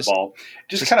hell out of that ball.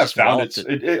 Just kind of found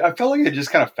it. I felt like it just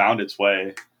kind of found its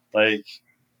way. I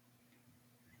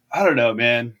don't know,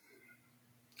 man.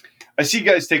 I see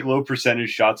guys take low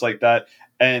percentage shots like that,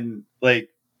 and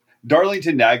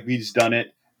Darlington Nagbe's done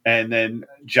it, and then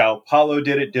João Paulo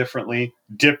did it differently,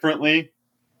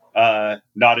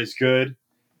 not as good,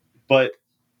 but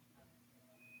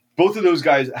both of those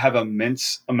guys have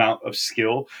immense amount of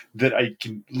skill that I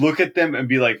can look at them and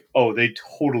be like, oh, they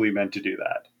totally meant to do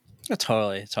that. Oh,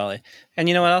 totally. And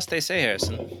you know what else they say,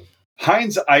 Harrison?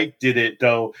 Heinz Ike did it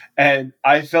though, and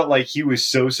I felt like he was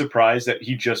so surprised that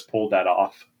he just pulled that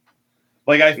off.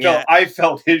 Like I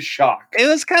felt his shock. It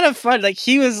was kind of fun. Like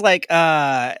he was like,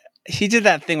 he did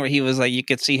that thing where he was like, you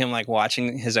could see him like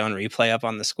watching his own replay up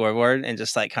on the scoreboard and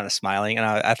just like kind of smiling, and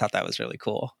I thought that was really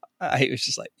cool. He was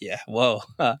just like, yeah, whoa,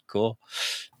 cool.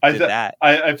 I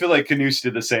feel like Knuth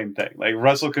did the same thing. Like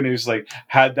Russell Knuth like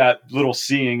had that little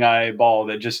seeing eye ball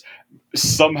that just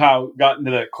somehow got into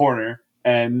that corner,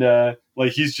 and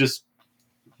like he's just,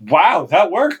 wow, that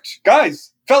worked,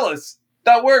 guys, fellas,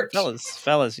 that worked,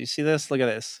 fellas. You see this? Look at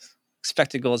this.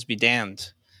 Expected goals be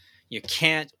damned. You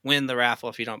can't win the raffle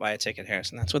if you don't buy a ticket,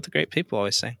 Harrison. That's what the great people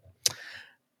always say.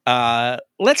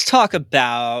 Let's talk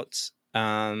about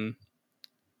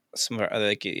some of our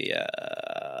other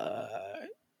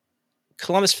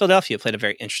Columbus, Philadelphia played a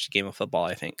very interesting game of football,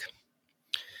 I think.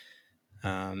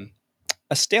 A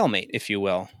stalemate, if you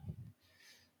will.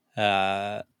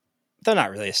 Though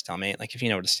not really a stalemate. Like if you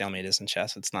know what a stalemate is in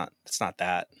chess, it's not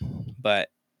that. But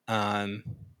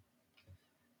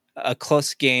a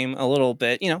close game a little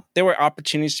bit. There were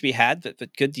opportunities to be had,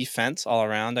 but good defense all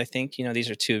around, I think. These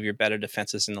are two of your better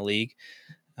defenses in the league.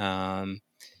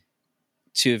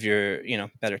 Two of your,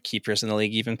 better keepers in the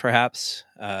league, even perhaps.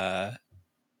 Eloy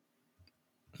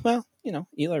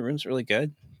Room's really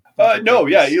good.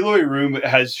 Eloy Room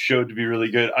has showed to be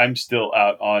really good. I'm still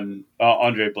out on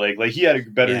Andre Blake. Like he had a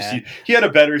better he had a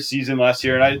better season last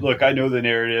year. And I know the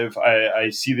narrative. I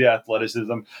see the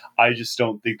athleticism. I just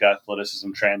don't think the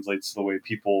athleticism translates the way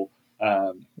people.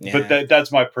 But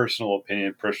that's my personal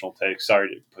opinion, personal take. Sorry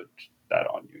to put that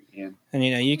on you, Ian. And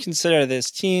you consider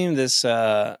this team, this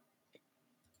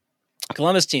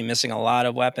Columbus team, missing a lot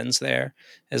of weapons there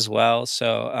as well.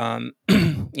 So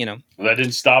that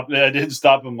didn't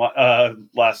stop him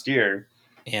last year.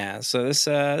 Yeah. So this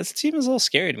team is a little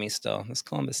scary to me still. This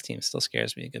Columbus team still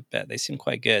scares me a good bit. They seem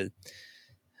quite good.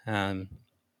 So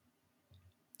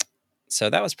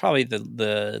that was probably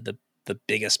the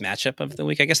biggest matchup of the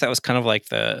week. I guess that was kind of like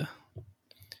the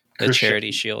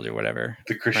Charity Shield or whatever.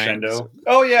 The crescendo. Right? So,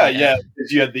 oh yeah.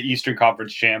 You had the Eastern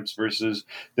Conference champs versus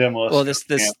the MLS. Well,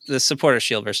 the Supporter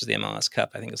Shield versus the MLS Cup,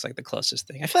 I think is like the closest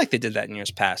thing. I feel like they did that in years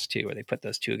past too, where they put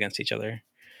those two against each other,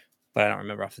 but I don't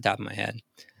remember off the top of my head.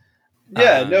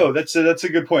 Yeah, that's a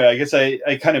good point. I guess I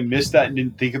kind of missed that and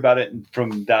didn't think about it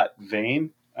from that vein.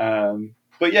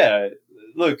 But yeah,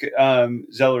 look,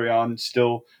 Zelerion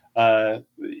still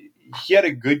he had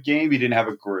a good game. He didn't have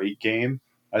a great game.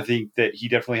 I think that he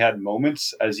definitely had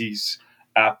moments, as he's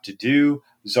apt to do.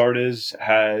 Zardes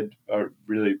had a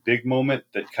really big moment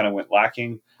that kind of went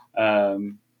lacking.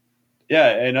 And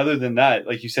other than that,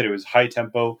 like you said, it was high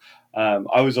tempo.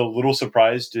 I was a little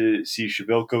surprised to see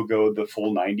Shabilko go the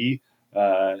full 90.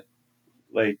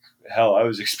 Like hell, I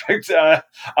was expecting.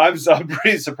 I'm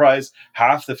pretty surprised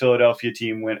half the Philadelphia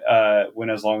team went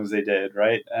as long as they did.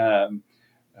 Right,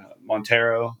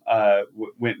 Montero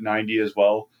went 90 as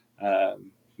well.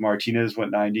 Martinez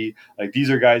went 90. Like these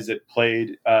are guys that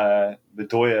played.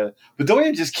 Bedoya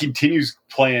just continues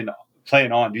playing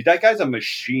on. Dude, that guy's a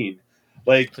machine.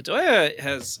 Like Bedoya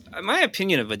has, my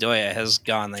opinion of Bedoya has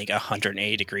gone like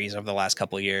 180 degrees over the last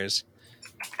couple of years.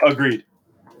 Agreed.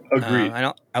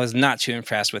 I was not too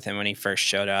impressed with him when he first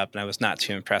showed up, and I was not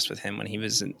too impressed with him when he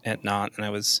was at Nantes. And I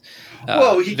was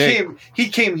he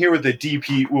came here with a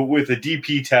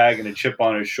DP tag and a chip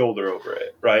on his shoulder over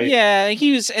it, right? Yeah,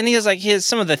 he was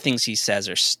some of the things he says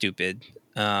are stupid,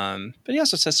 but he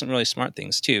also says some really smart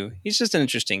things too. He's just an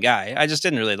interesting guy. I just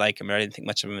didn't really like him, or I didn't think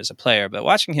much of him as a player. But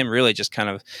watching him really just kind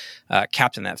of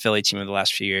captain that Philly team over the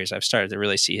last few years, I've started to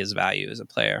really see his value as a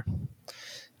player.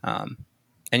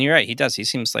 And you're right, he does. He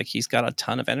seems like he's got a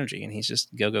ton of energy, and he's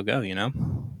just go.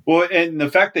 Well, and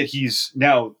the fact that he's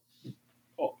now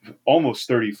almost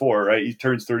 34, right? He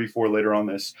turns 34 later on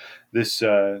this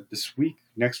week,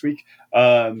 next week.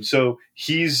 So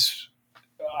he's.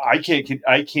 I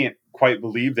can't quite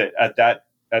believe that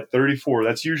at 34.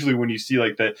 That's usually when you see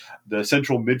like the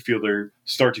central midfielder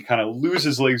start to kind of lose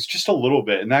his legs just a little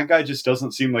bit, and that guy just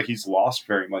doesn't seem like he's lost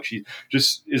very much. He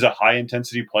just is a high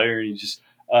intensity player, and he just.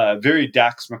 Very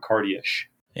Dax McCarty-ish.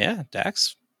 Yeah,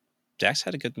 Dax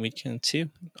had a good weekend too.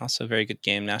 Also, a very good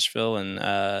game. Nashville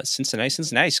and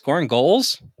Cincinnati scoring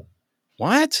goals.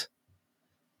 What?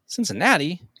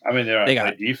 Cincinnati? I mean, they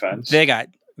got defense. They got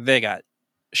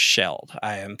shelled.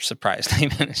 I am surprised they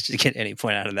managed to get any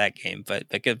point out of that game, but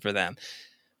good for them.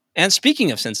 And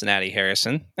speaking of Cincinnati,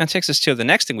 Harrison, that takes us to the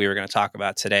next thing we were going to talk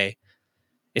about today.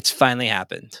 It's finally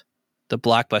happened. the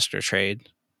blockbuster trade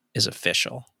is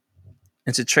official.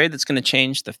 It's a trade that's going to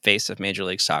change the face of Major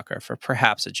League Soccer for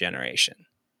perhaps a generation.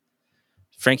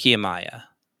 Frankie Amaya,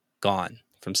 gone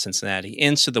from Cincinnati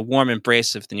into the warm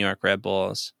embrace of the New York Red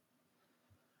Bulls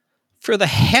for the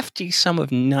hefty sum of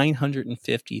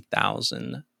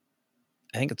 $950,000.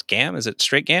 I think it's GAM. Is it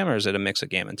straight GAM or is it a mix of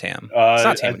GAM and TAM? It's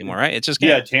not TAM anymore, right? It's just GAM.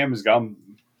 Yeah, TAM is gone.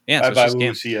 Yeah, so it's just GAM.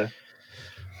 Lucia.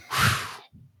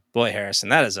 Boy, Harrison,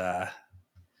 that is a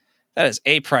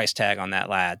price tag on that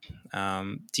lad.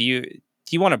 Do you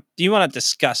want to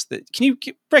discuss that? Can you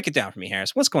break it down for me,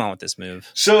 Harris? What's going on with this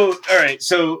move? So, all right.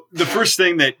 So the first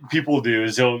thing that people do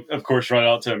is they'll, of course, run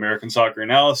out to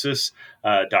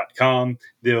AmericanSoccerAnalysis.com.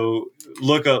 They'll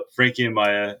look up Frankie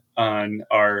Amaya on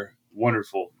our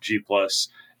wonderful G+,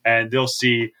 and they'll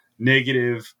see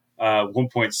negative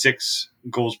 1.6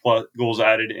 goals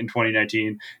added in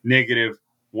 2019, negative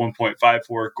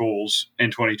 1.54 goals in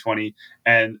 2020,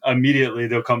 and immediately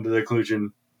they'll come to the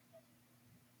conclusion,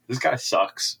 this guy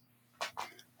sucks.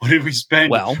 What did we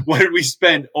spend? Well, what did we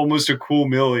spend? Almost a cool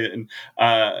million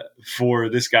for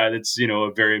this guy that's,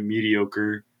 a very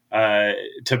mediocre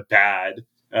to bad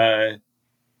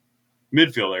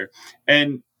midfielder.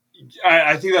 And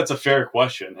I think that's a fair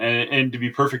question. And to be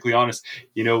perfectly honest,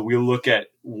 we look at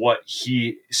what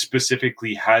he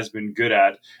specifically has been good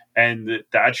at, and the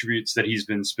attributes that he's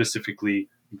been specifically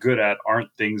good at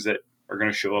aren't things that are going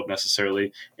to show up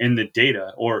necessarily in the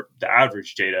data or the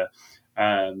average data.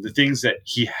 The things that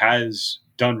he has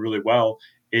done really well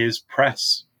is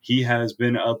press. He has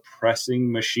been a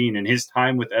pressing machine. In his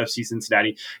time with FC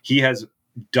Cincinnati, he has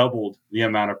doubled the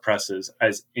amount of presses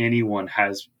as anyone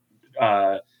has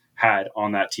had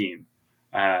on that team.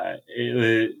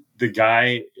 The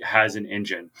guy has an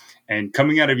engine. And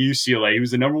coming out of UCLA, he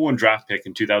was the number one draft pick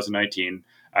in 2019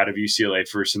 out of UCLA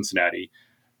for Cincinnati.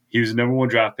 He was the number one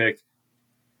draft pick.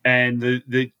 And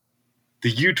the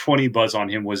U20 buzz on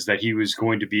him was that he was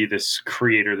going to be this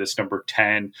creator, this number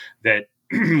 10 that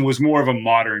was more of a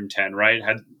modern 10, right?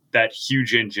 Had that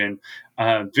huge engine,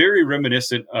 very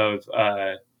reminiscent of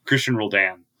Christian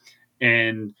Roldan.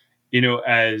 And,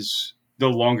 as the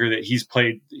longer that he's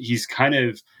played, he's kind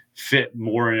of fit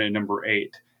more in a number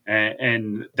 8.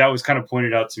 And that was kind of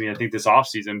pointed out to me, I think, this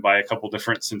offseason by a couple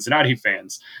different Cincinnati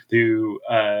fans who,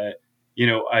 I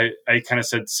kind of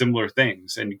said similar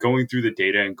things, and going through the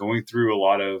data and going through a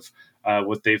lot of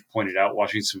what they've pointed out,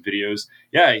 watching some videos.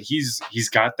 Yeah, he's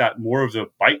got that more of the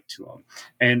bite to him.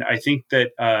 And I think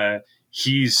that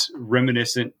he's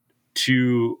reminiscent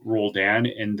to Roldan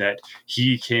in that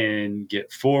he can get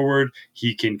forward.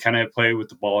 He can kind of play with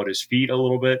the ball at his feet a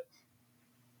little bit,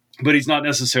 but he's not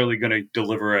necessarily going to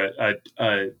deliver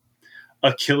a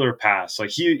killer pass.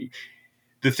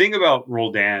 The thing about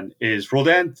Roldan is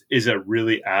a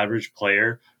really average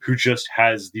player who just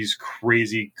has these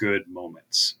crazy good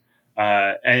moments.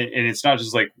 And it's not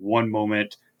just like one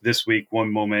moment this week,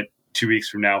 one moment 2 weeks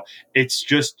from now. It's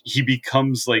just he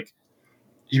becomes a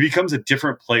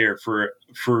different player for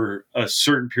a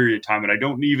certain period of time. And I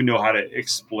don't even know how to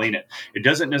explain it. It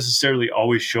doesn't necessarily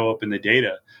always show up in the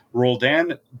data.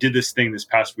 Roldan did this thing this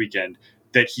past weekend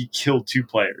that he killed 2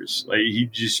 players. He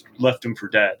just left them for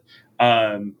dead.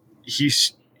 He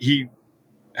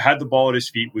had the ball at his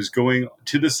feet, was going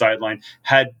to the sideline,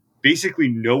 had basically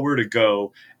nowhere to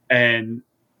go, and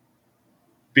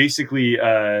basically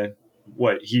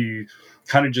he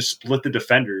kind of just split the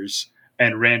defenders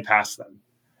and ran past them.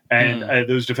 And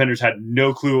those defenders had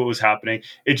no clue what was happening.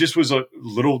 It just was a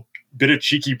little bit of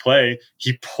cheeky play.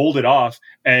 He pulled it off,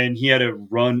 and he had to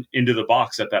run into the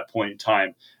box at that point in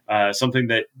time. Something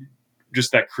that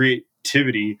just that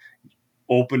creativity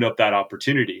opened up that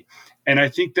opportunity. And I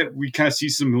think that we kind of see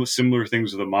some similar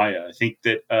things with Amaya. I think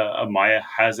that Amaya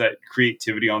has that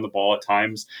creativity on the ball at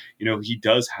times. He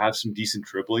does have some decent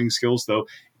dribbling skills, though.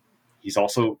 He's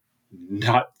also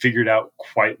not figured out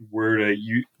quite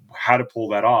how to pull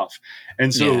that off.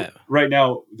 And so right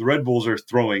now the Red Bulls are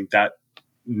throwing that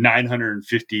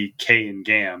 $950K in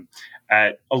GAM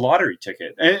at a lottery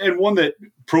ticket, and one that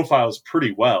profiles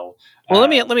pretty well. Well, let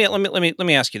me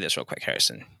ask you this real quick,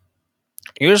 Harrison.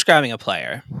 You're describing a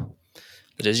player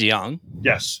that is young.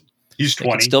 Yes. He's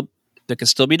 20. That can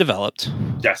still be developed.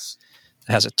 Yes.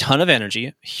 Has a ton of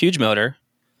energy, huge motor,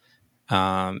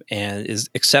 and is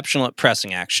exceptional at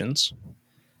pressing actions.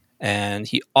 And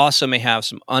he also may have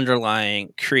some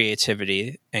underlying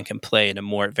creativity and can play in a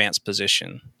more advanced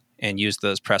position and use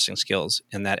those pressing skills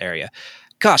in that area.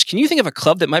 Gosh, can you think of a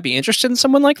club that might be interested in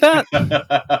someone like that?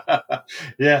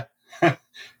 Yeah.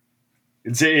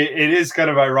 It is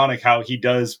kind of ironic how he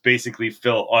does basically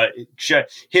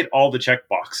hit all the check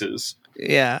boxes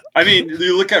Yeah. I mean,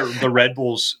 you look at the Red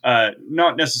Bulls,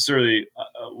 not necessarily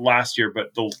last year,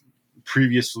 but the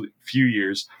previous few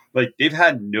years. Like they've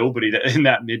had nobody in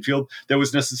that midfield that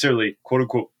was necessarily "quote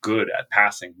unquote" good at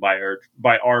passing by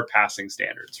our passing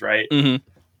standards, right? Mm-hmm.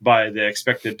 By the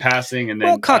expected passing, and then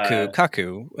Well,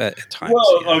 Kaku at times.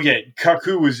 Well, yeah. okay,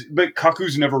 but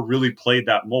Kaku's never really played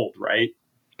that mold, right?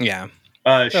 Yeah.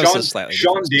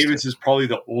 Sean Davis is probably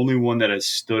the only one that has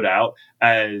stood out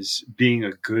as being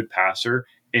a good passer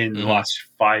in the last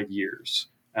 5 years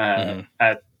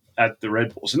at the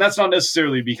Red Bulls. And that's not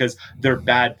necessarily because they're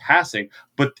bad passing,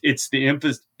 but it's the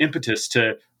impetus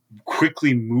to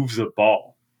quickly move the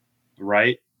ball,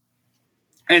 right?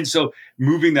 And so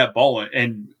moving that ball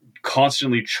and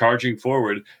constantly charging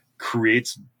forward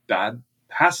creates bad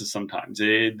passes sometimes.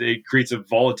 It creates a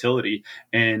volatility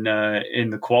in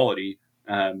the quality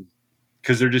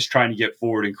because they're just trying to get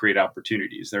forward and create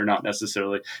opportunities. They're not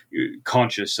necessarily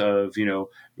conscious of,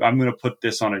 I'm going to put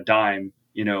this on a dime,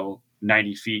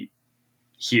 90 feet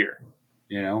here,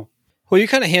 Well, you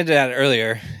kind of hinted at it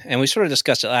earlier, and we sort of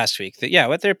discussed it last week, that,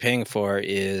 what they're paying for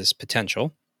is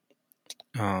potential.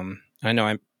 I know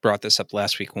I brought this up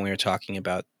last week when we were talking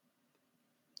about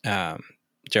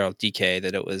Gerald DK,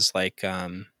 that it was like,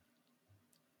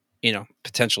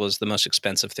 potential is the most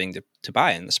expensive thing to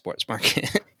buy in the sports market.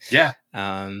 Yeah.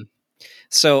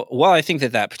 So while I think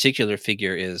that particular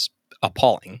figure is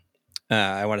appalling,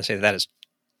 I want to say that is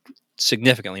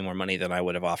significantly more money than I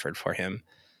would have offered for him.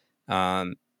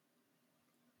 I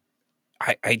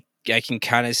can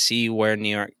kind of see where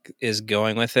New York is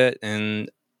going with it, and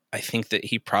I think that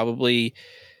he probably,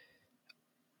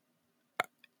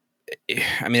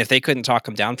 I mean, if they couldn't talk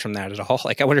him down from that at all,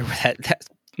 like I wonder where that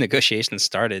negotiation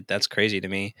started. That's crazy to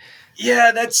me.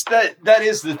 Yeah, that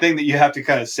is the thing that you have to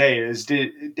kind of say is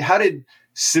how did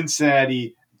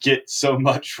Cincinnati get so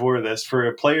much for this for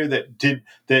a player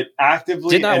that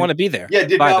actively did not want to be there? Yeah,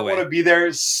 did not want to be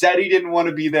there. Said he didn't want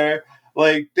to be there.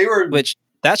 Like they were, which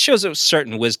that shows a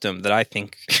certain wisdom that I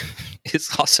think is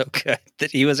also good.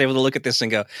 That he was able to look at this and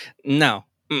go, no,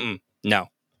 no,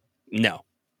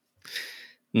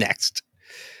 next.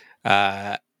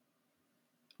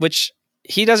 Which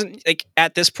he doesn't, like,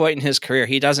 at this point in his career,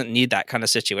 he doesn't need that kind of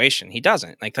situation. He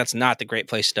doesn't. Like, that's not the great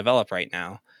place to develop right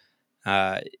now.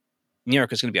 New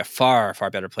York is going to be a far,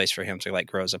 far better place for him to, like,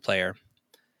 grow as a player.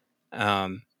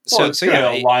 It's going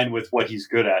to align with what he's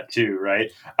good at too,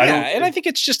 right? And I think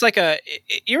it's just like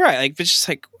you're right. Like, it's just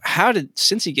like, how did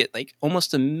Cincy get like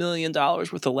almost $1 million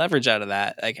worth of leverage out of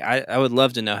that? Like, I would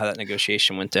love to know how that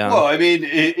negotiation went down. Well, I mean,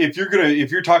 if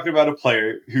you're talking about a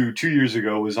player who 2 years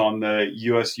ago was on the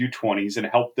US U20s and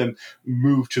helped them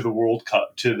move to the World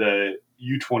Cup, to the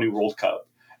U20 World Cup,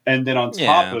 and then on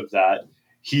top of that,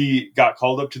 he got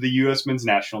called up to the US men's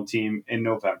national team in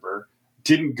November,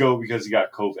 didn't go because he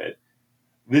got COVID.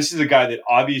 This is a guy that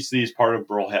obviously is part of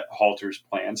Berhalter's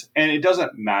plans, and it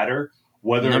doesn't matter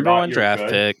whether number or not one you're draft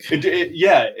good. pick.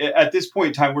 At this point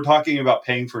in time, we're talking about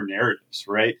paying for narratives,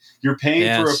 right? You're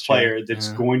paying for a player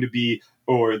that's going to be,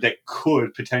 or that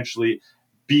could potentially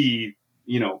be,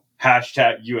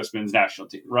 hashtag U.S. men's national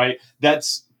team, right?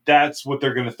 That's what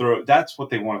they're going to throw. That's what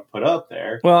they want to put up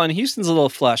there. Well, and Houston's a little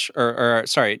flush, or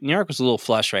sorry, New York was a little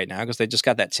flush right now because they just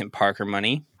got that Tim Parker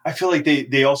money. I feel like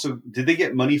they also did they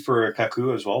get money for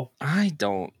Kaku as well? I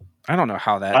don't know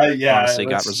how that honestly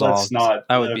got resolved.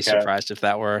 I would be surprised if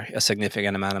that were a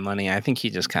significant amount of money. I think he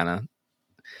just kind of,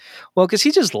 because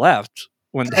he just left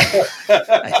one day.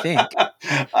 I think.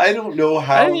 I don't know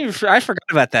how. I forgot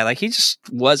about that. Like, he just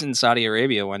was in Saudi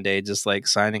Arabia one day, just like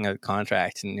signing a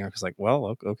contract, and New York was like,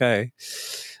 "Well, okay."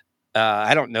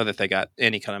 I don't know that they got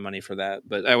any kind of money for that,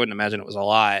 but I wouldn't imagine it was a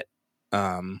lot.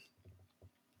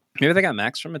 Maybe they got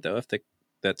max from it though, if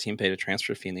that team paid a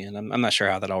transfer fee in the end. I'm not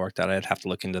sure how that all worked out. I'd have to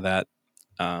look into that.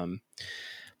 But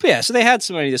yeah, so they had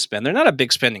some money to spend. They're not a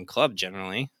big spending club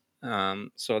generally,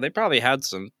 so they probably had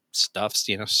some stuff,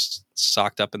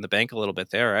 socked up in the bank a little bit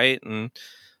there, right? And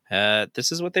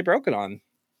this is what they broke it on.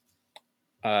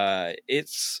 I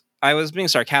was being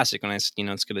sarcastic when I said,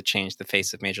 it's going to change the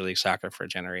face of Major League Soccer for a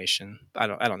generation. I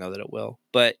don't know that it will,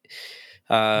 but.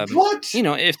 What?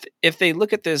 If they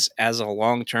look at this as a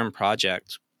long-term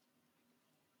project,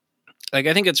 like,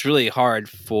 I think it's really hard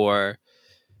for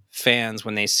fans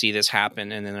when they see this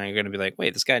happen, and then they're going to be like,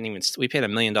 wait, this guy didn't even, we paid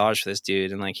 $1 million for this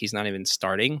dude, and like, he's not even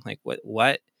starting. Like, what?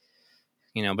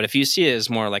 But if you see it as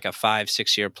more like a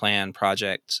 5-6 year plan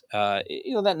project,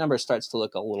 that number starts to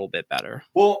look a little bit better.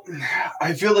 Well,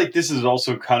 I feel like this is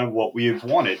also kind of what we have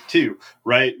wanted too,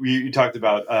 right? You talked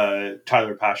about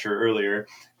Tyler Pasher earlier.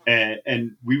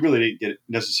 And we really didn't get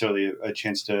necessarily a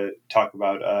chance to talk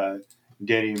about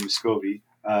Danny Muscovy.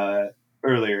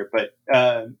 earlier, but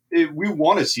we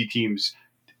want to see teams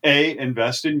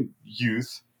invest in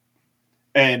youth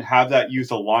and have that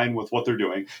youth align with what they're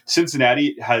doing.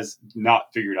 Cincinnati has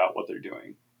not figured out what they're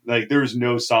doing. Like, there's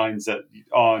no signs that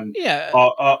on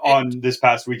this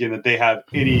past weekend that they have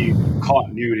any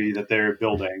continuity that they're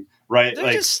building. Right? They're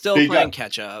like, just still playing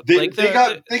catch up. They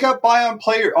got by on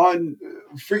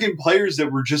freaking players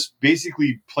that were just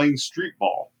basically playing street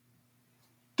ball.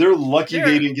 They're lucky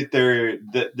they didn't get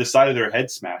the side of their head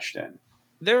smashed in.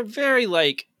 They're very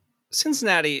like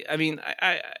Cincinnati. I mean,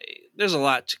 I there's a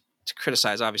lot to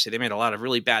criticize. Obviously, they made a lot of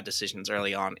really bad decisions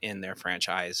early on in their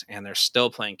franchise, and they're still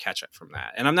playing catch up from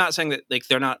that. And I'm not saying that like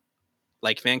they're not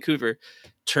like Vancouver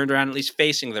turned around at least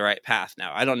facing the right path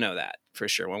now. I don't know that for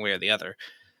sure one way or the other.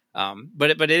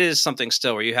 But it is something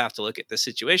still where you have to look at the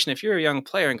situation. If you're a young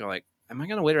player and go like, am I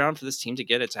going to wait around for this team to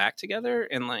get its act together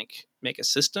and like make a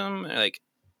system? Like,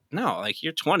 no, like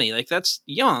you're 20, like that's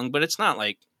young, but it's not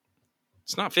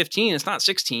 15, it's not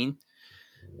 16.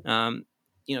 20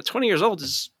 years old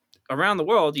is around the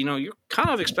world. You're kind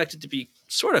of expected to be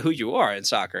sort of who you are in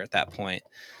soccer at that point.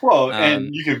 Well,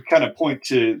 and you could kind of point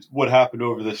to what happened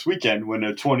over this weekend when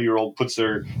a 20-year-old puts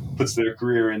their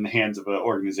career in the hands of an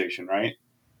organization, right?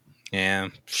 Yeah,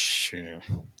 sure.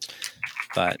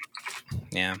 But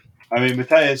yeah, I mean,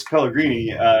 Matthias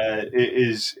Pellegrini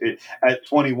is at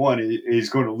 21 is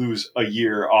going to lose a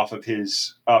year off of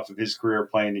his career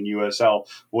playing in USL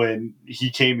when he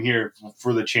came here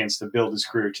for the chance to build his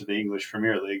career to the English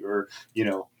Premier League or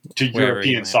to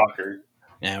European soccer.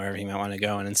 Yeah, wherever he might want to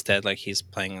go, and instead, like he's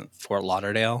playing in Fort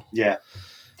Lauderdale. Yeah.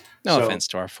 No offense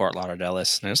to our Fort Lauderdale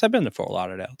listeners. I've been to Fort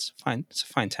Lauderdale. It's fine. It's a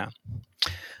fine town.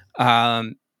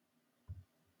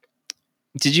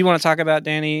 Did you want to talk about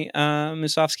Danny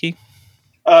Musovski?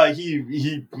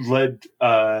 He led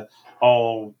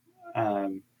all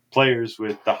players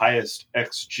with the highest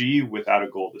XG without a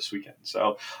goal this weekend.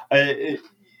 So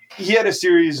he had a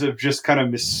series of just kind of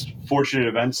misfortunate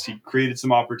events. He created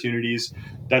some opportunities.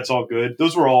 That's all good.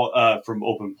 Those were all from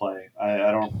open play.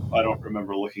 I don't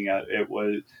remember looking at it.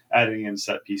 Was adding in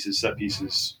set pieces. Set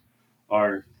pieces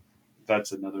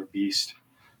that's another beast.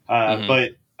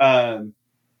 But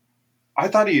I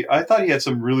thought he had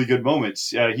some really good moments.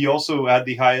 He also had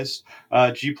the highest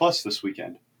G+ this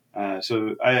weekend.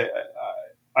 So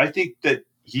I think that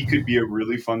he could be a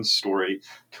really fun story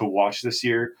to watch this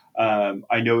year.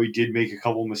 I know he did make a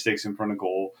couple mistakes in front of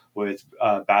goal with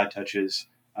bad touches.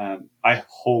 I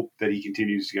hope that he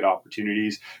continues to get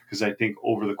opportunities because I think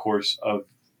over the course of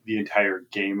the entire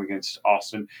game against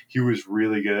Austin, he was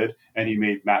really good and he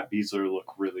made Matt Besler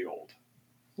look really old.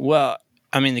 Well,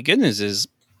 I mean, the good news is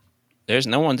there's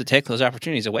no one to take those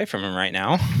opportunities away from him right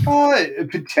now.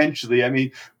 Potentially. I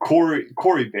mean, Corey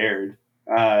Baird.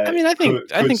 I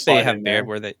think they have Baird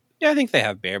where they. Yeah, I think they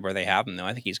have Baird where they have him, though.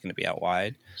 I think he's going to be out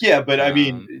wide. Yeah, but I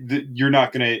mean, you're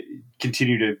not going to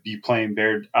continue to be playing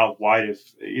Baird out wide if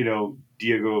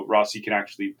Diego Rossi can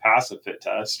actually pass a fit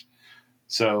test.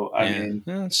 So I mean,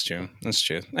 that's true. That's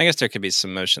true. I guess there could be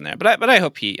some motion there, but I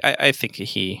hope I think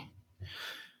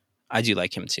I do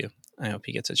like him too. I hope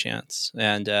he gets a chance.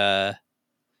 And yeah,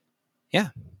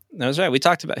 that was right. We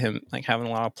talked about him like having a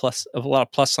lot of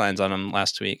plus signs on him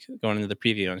last week going into the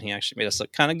preview, and he actually made us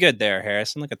look kind of good there,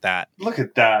 Harrison. Look at that. Look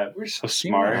at that. We're so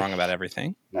smart. We're not wrong about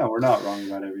everything. No, we're not wrong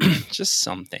about everything. Just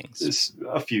some things. Just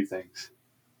a few things.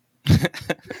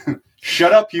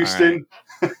 Shut up, Houston.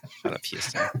 Right. Shut up,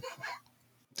 Houston.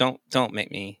 Don't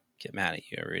make me get mad at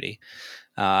you, Rudy.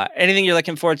 Anything you're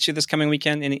looking forward to this coming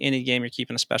weekend? Any game you're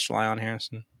keeping a special eye on,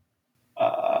 Harrison?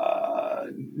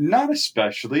 Not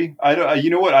especially. I don't. You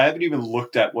know what? I haven't even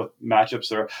looked at what matchups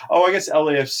there are. Oh, I guess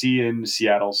LAFC and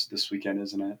Seattle's this weekend,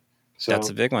 isn't it? So that's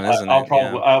a big one, isn't it?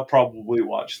 I'll probably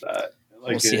watch that.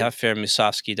 We'll see how fair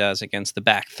Musovski does against the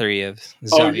back three of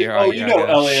Xavier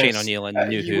LAFC, Shane O'Neill, and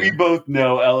Nuhu. We both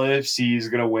know LAFC is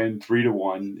going to win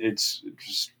 3-1. It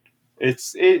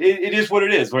is what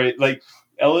it is, right? Like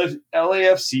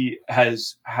LAFC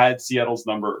has had Seattle's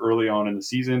number early on in the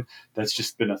season. That's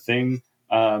just been a thing.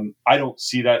 I don't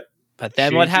see that. But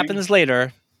then what happens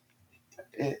later?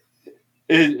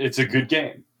 It's a good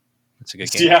game. It's a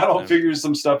good game. Seattle figures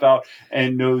some stuff out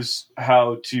and knows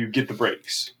how to get the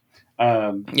breaks. Yeah,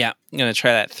 I'm going to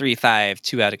try that 3-5,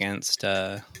 2 out against.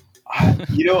 I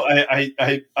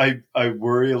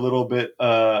worry a little bit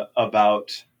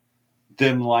about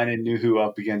them lining Nuhu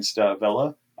up against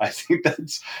Vela. I think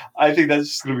that's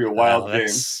just going to be a wild game.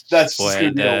 That's just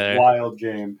going to be a wild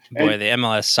game. Boy, the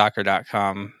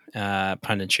MLSsoccer.com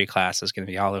punditry class is going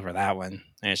to be all over that one.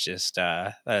 And it's just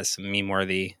that is some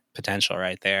meme-worthy potential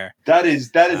right there. That is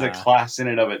a class in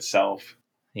and of itself.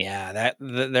 Yeah,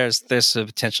 there's a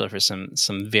potential for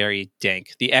some very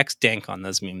dank. The X dank on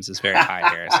those memes is very high,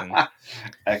 Harrison.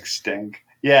 X dank.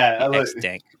 Yeah, X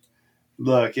dank.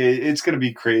 Look, it's going to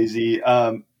be crazy.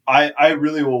 I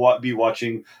really will be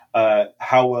watching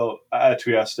how well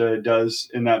Atuesta does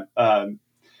in that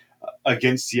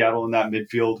against Seattle in that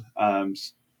midfield.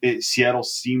 Seattle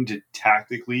seemed to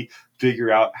tactically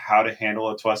figure out how to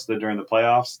handle Atuesta during the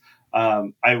playoffs.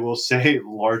 I will say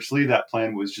largely that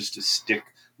plan was just to stick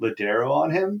Ladero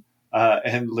on him,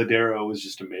 and Ladero was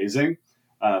just amazing.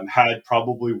 Had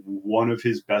probably one of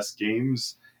his best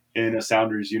games in a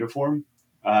Sounders uniform.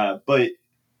 But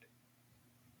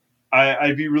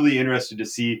I'd be really interested to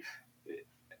see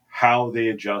how they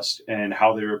adjust and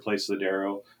how they replace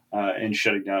Ladero in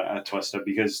shutting down Atuesta,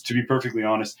 because to be perfectly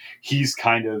honest, he's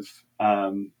kind of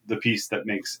the piece that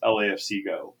makes LAFC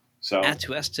go. So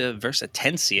Atuesta versus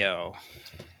Atencio.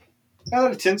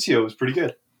 Atencio was pretty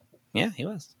good. Yeah, he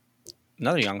was.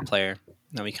 Another young player.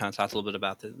 Now we kind of talked a little bit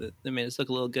about that made us look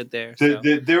a little good there.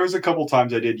 There was a couple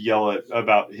times I did yell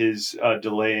about his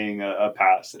delaying a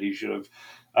pass that he should have.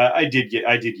 I did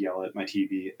yell at my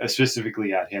TV,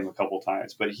 specifically at him a couple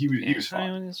times, but he was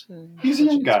fine. He's a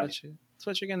young guy. That's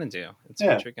what you're gonna do. It's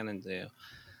what you're gonna do.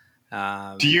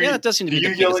 That does seem to be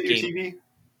the yell at your TV?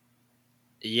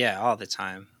 Yeah, all the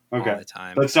time. Okay. All the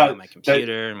time. That's not my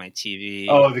computer, my TV.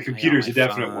 Oh, the computer's a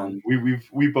definite one.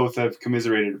 We both have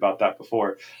commiserated about that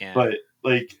before. Yeah.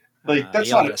 But that's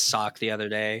not a sock the other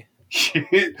day.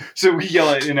 So we yell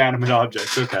at inanimate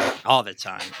objects. Okay. All the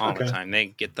time. The time. They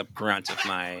get the brunt of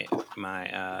my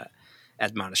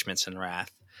admonishments and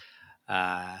wrath.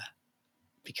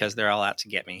 Because they're all out to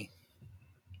get me.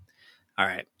 All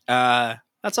right.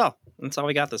 That's all. That's all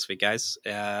we got this week, guys.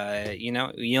 You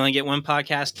only get one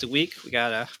podcast a week. We're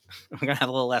gonna have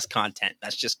a little less content.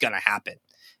 That's just gonna happen.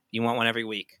 You want one every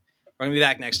week. We're gonna be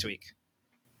back next week.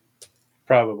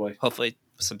 Probably. Hopefully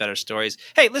some better stories.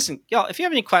 Hey, listen, y'all, if you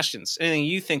have any questions, anything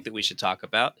you think that we should talk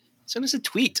about, send us a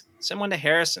tweet. Send one to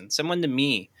Harrison. Send one to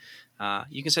me.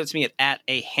 You can send it to me at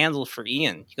a handle for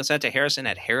Ian. You can send it to Harrison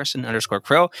at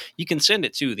Harrison_Crow. You can send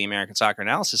it to the American Soccer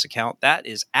Analysis account. That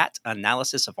is at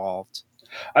Analysis Evolved.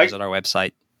 Visit our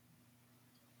website.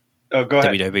 Oh, go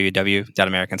ahead.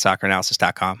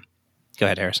 www.americansocceranalysis.com. Go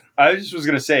ahead, Harrison. I just was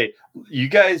going to say, you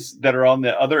guys that are on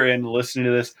the other end listening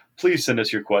to this, please send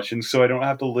us your questions so I don't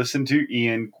have to listen to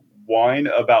Ian whine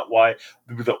about why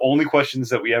the only questions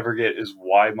that we ever get is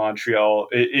why Montreal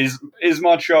is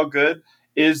Montreal good?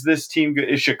 Is this team good?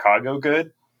 Is Chicago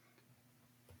good?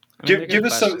 Give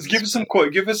us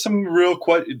some real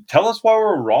questions. Tell us why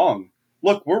we're wrong.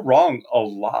 Look, we're wrong a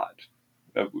lot.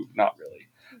 Not really,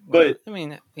 but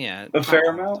a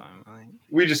fair amount.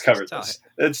 We just covered this.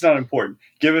 It's not important.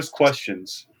 Give us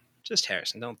questions. Just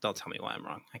Harrison. Don't tell me why I'm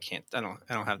wrong. I can't. I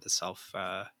don't have the self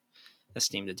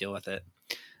esteem to deal with it.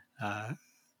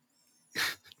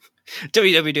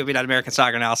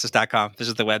 www.americansocceranalysis.com.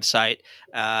 Visit the website.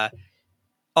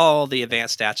 All the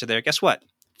advanced stats are there. Guess what?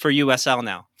 For USL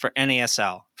now, for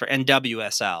NASL, for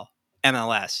NWSL,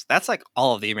 MLS. That's like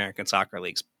all of the American soccer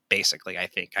leagues. Basically, I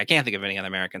think. I can't think of any other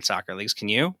American soccer leagues. Can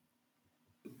you?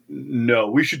 No,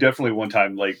 we should definitely one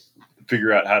time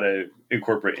figure out how to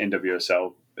incorporate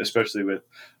NWSL, especially with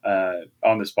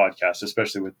on this podcast,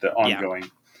 especially with the ongoing. Yeah.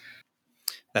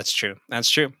 That's true.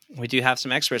 We do have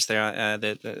some experts there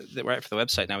that write for the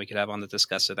website now we could have on to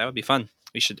discuss it. That would be fun.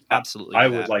 We should absolutely I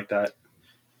would like that.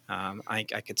 I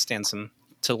could stand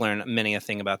to learn many a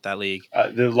thing about that league.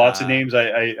 There are lots of names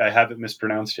I haven't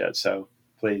mispronounced yet, so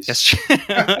please. That's true.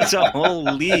 It's a whole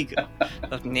league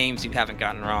of names you haven't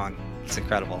gotten wrong. It's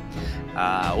incredible.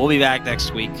 We'll be back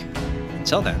next week.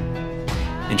 Until then,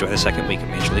 enjoy the second week of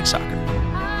Major League Soccer.